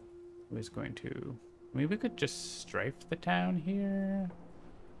 Who is going to... I mean, we could just strafe the town here.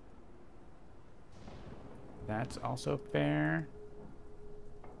 That's also fair.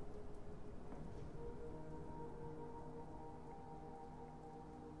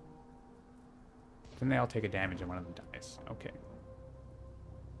 Then they all take a damage and one of them dies. Okay.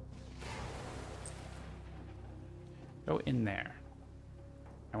 Go in there.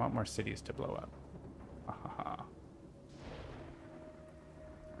 I want more cities to blow up. Ha ha ha.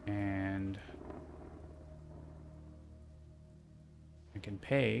 And I can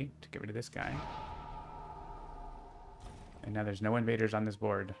pay to get rid of this guy. And now there's no invaders on this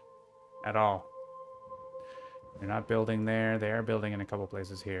board at all. They're not building there. They are building in a couple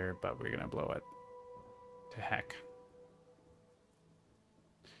places here, but we're going to blow it to heck.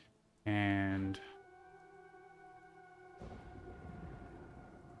 And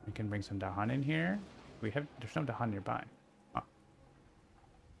we can bring some Dahan in here. There's no Dahan nearby. Oh.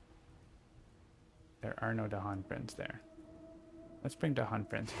 There are no Dahan friends there. Let's bring Dahan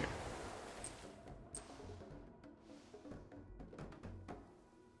friends here.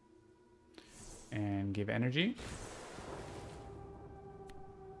 And give energy.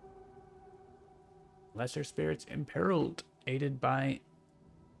 Lesser spirits imperiled, aided by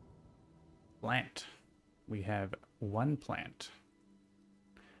plant. We have 1 plant.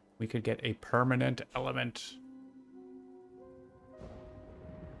 We could get a permanent element.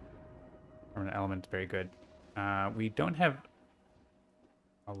 Permanent element, very good. We don't have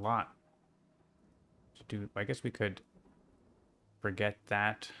a lot to do. I guess we could forget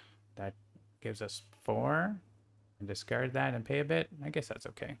that. That gives us 4 and discard that and pay a bit. I guess that's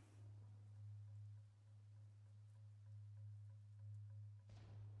okay.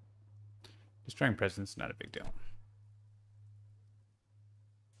 Destroying presence, not a big deal.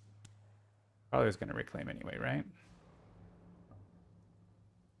 Probably was going to reclaim anyway, right?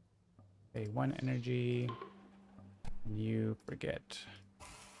 Pay 1 energy. And you forget.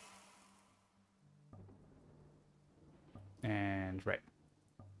 And right.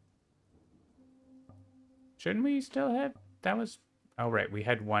 Shouldn't we still have... That was... Oh, right. We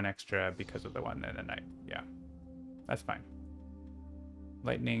had 1 extra because of the one in the night. Yeah. That's fine.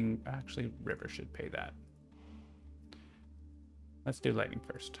 Lightning... Actually, River should pay that. Let's do lightning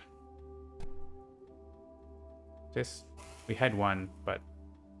first. This... We had 1, but...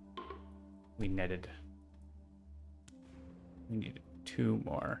 We netted. We needed 2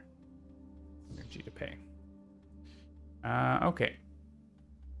 more energy to pay. Okay.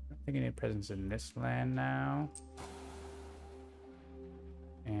 I think I need presence in this land now.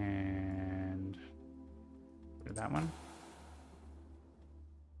 And that one.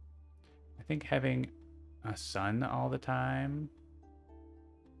 I think having a sun all the time.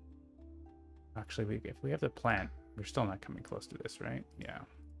 Actually, if we have the plant, we're still not coming close to this, right? Yeah.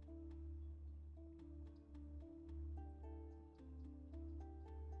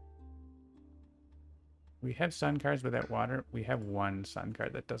 We have sun cards without water. We have 1 sun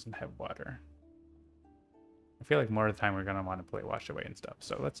card that doesn't have water. I feel like more of the time we're going to want to play wash away and stuff.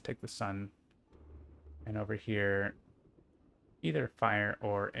 So let's take the sun. And over here, either fire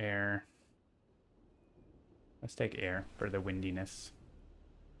or air. Let's take air for the windiness.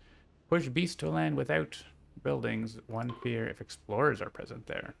 Push beast to land without buildings. 1 fear if explorers are present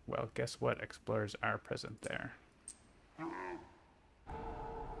there. Well, guess what? Explorers are present there.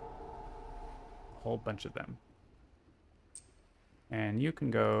 Whole bunch of them. And you can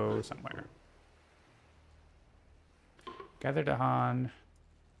go somewhere. Gather Dahan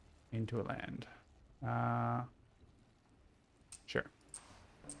into a land. Sure.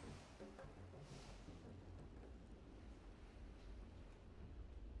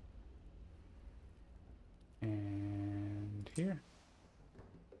 And here.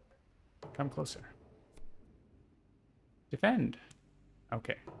 Come closer. Defend.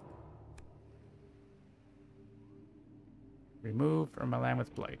 Okay. Remove from a land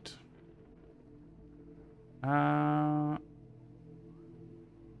with blight.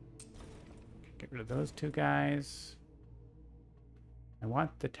 Get rid of those two guys. I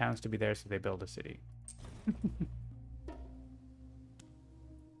want the towns to be there so they build a city.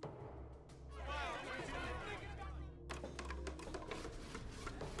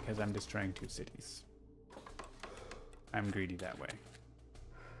 Because I'm destroying 2 cities. I'm greedy that way.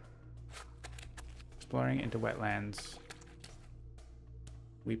 Exploring into wetlands.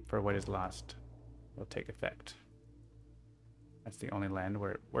 Weep for what is lost will take effect. That's the only land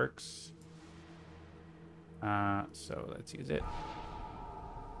where it works. So let's use it.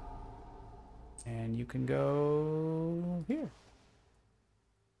 And you can go here.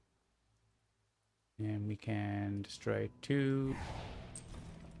 And we can destroy 2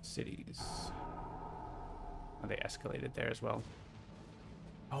 cities. Oh, they escalated there as well.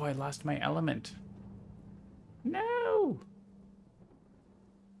 Oh, I lost my element. No!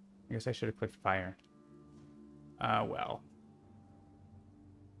 I guess I should have clicked fire. Well.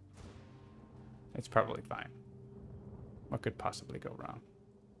 It's probably fine. What could possibly go wrong?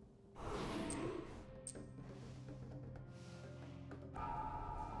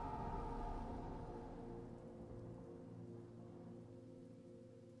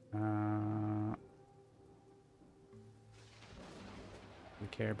 We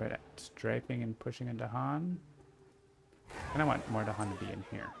care about striping and pushing into Han. And I want more to Han to be in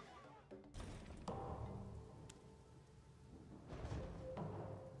here.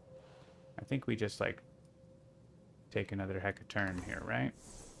 I think we just like take another heck of turn here, right?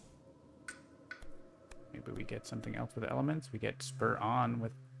 Maybe we get something else with elements. We get spur on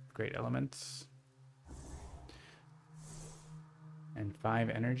with great elements. And 5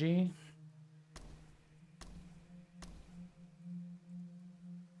 energy.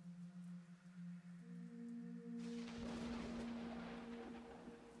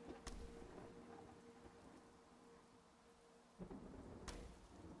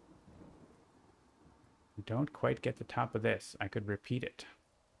 Don't quite get the top of this. I could repeat it.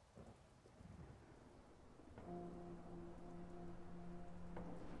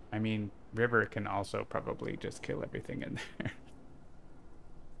 I mean, River can also probably just kill everything in there.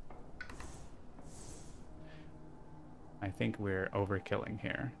 I think we're overkilling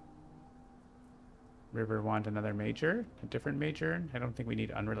here. River want another major? A different major? I don't think we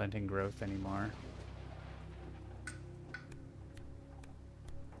need unrelenting growth anymore.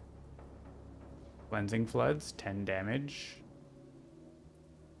 Cleansing Floods, 10 damage.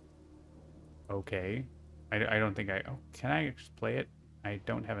 Okay. I don't think I... Oh, can I play it? I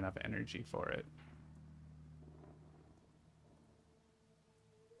don't have enough energy for it.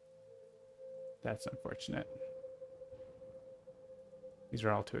 That's unfortunate. These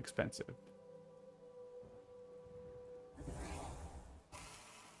are all too expensive.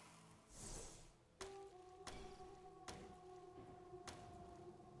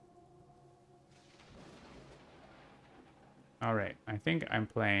 All right, I think I'm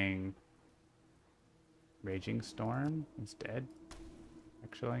playing Raging Storm instead,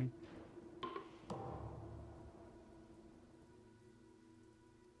 actually.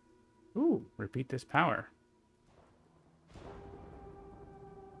 Ooh, repeat this power.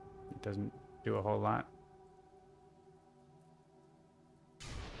 It doesn't do a whole lot.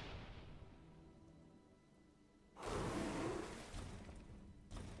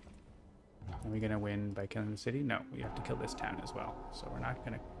 Are we gonna win by killing the city? No, we have to kill this town as well. So we're not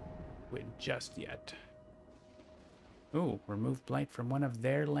gonna win just yet. Ooh, remove blight from one of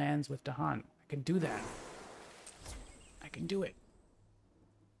their lands with Dahan. I can do that. I can do it.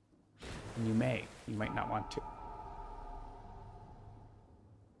 And you may. You might not want to.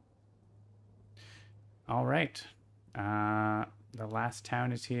 All right. The last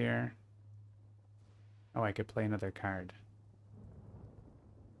town is here. Oh, I could play another card.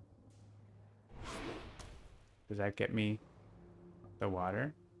 Does that get me the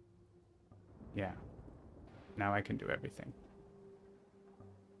water? Yeah. Now I can do everything.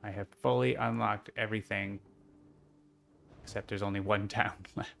 I have fully unlocked everything. Except there's only one town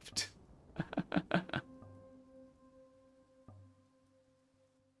left.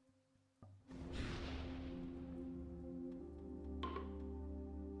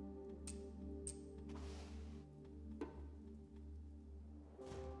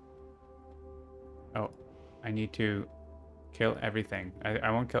 Oh, I need to kill everything. I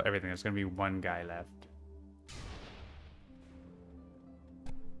won't kill everything. There's going to be one guy left.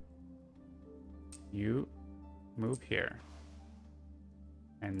 You move here.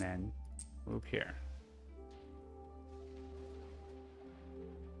 And then move here.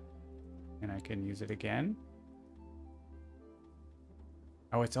 And I can use it again.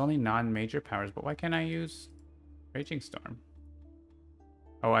 Oh, it's only non-major powers, but why can't I use Raging Storm?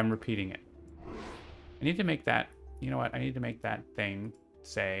 Oh, I'm repeating it. I need to make that, you know what? I need to make that thing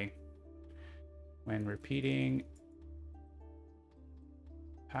say, when repeating,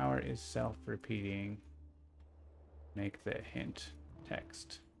 power is self-repeating, make the hint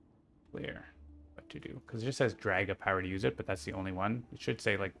text clear what to do. Because it just says drag a power to use it, but that's the only one. It should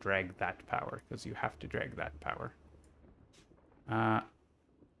say, like, drag that power, because you have to drag that power. All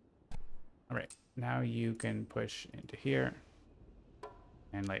right, now you can push into here.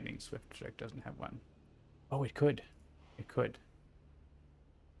 And Lightning Swift Strike doesn't have one. Oh, it could. It could.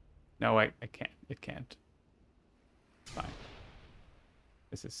 No, I can't. It can't. It's fine.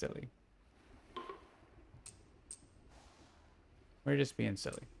 This is silly. We're just being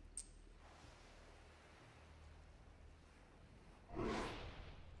silly.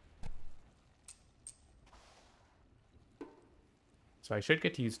 So I should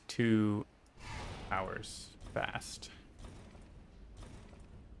get to use 2 hours fast.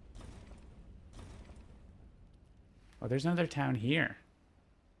 Oh, there's another town here.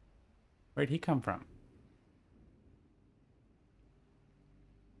 Where'd he come from?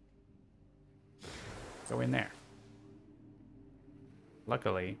 Go in there.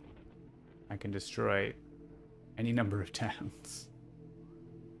 Luckily, I can destroy any number of towns.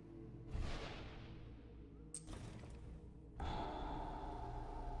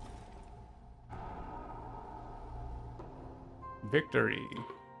 Victory.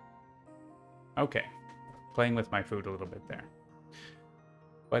 Okay. Playing with my food a little bit there.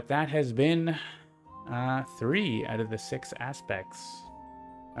 But that has been 3 out of the 6 aspects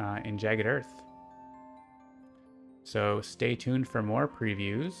in Jagged Earth. So stay tuned for more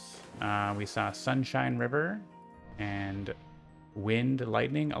previews. We saw Sunshine River and Wind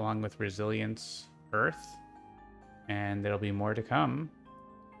Lightning along with Resilience Earth. And there'll be more to come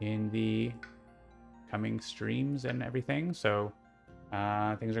in the coming streams and everything. So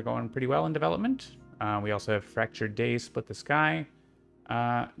things are going pretty well in development. We also have Fractured Days, Split the Sky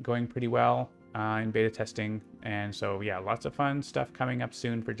going pretty well in beta testing. And so, yeah, lots of fun stuff coming up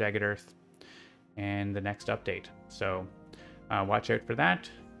soon for Jagged Earth and the next update. So watch out for that.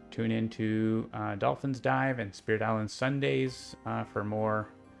 Tune in to Dolphins Dive and Spirit Island Sundays for more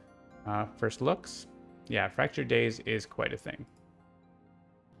first looks. Yeah, Fractured Days is quite a thing.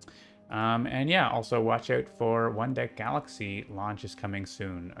 And yeah, also watch out for One Deck Galaxy launch is coming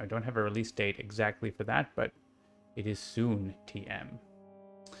soon. I don't have a release date exactly for that, but it is soon, TM.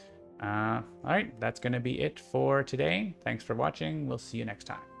 All right, that's going to be it for today. Thanks for watching. We'll see you next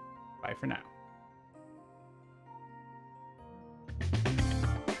time. Bye for now.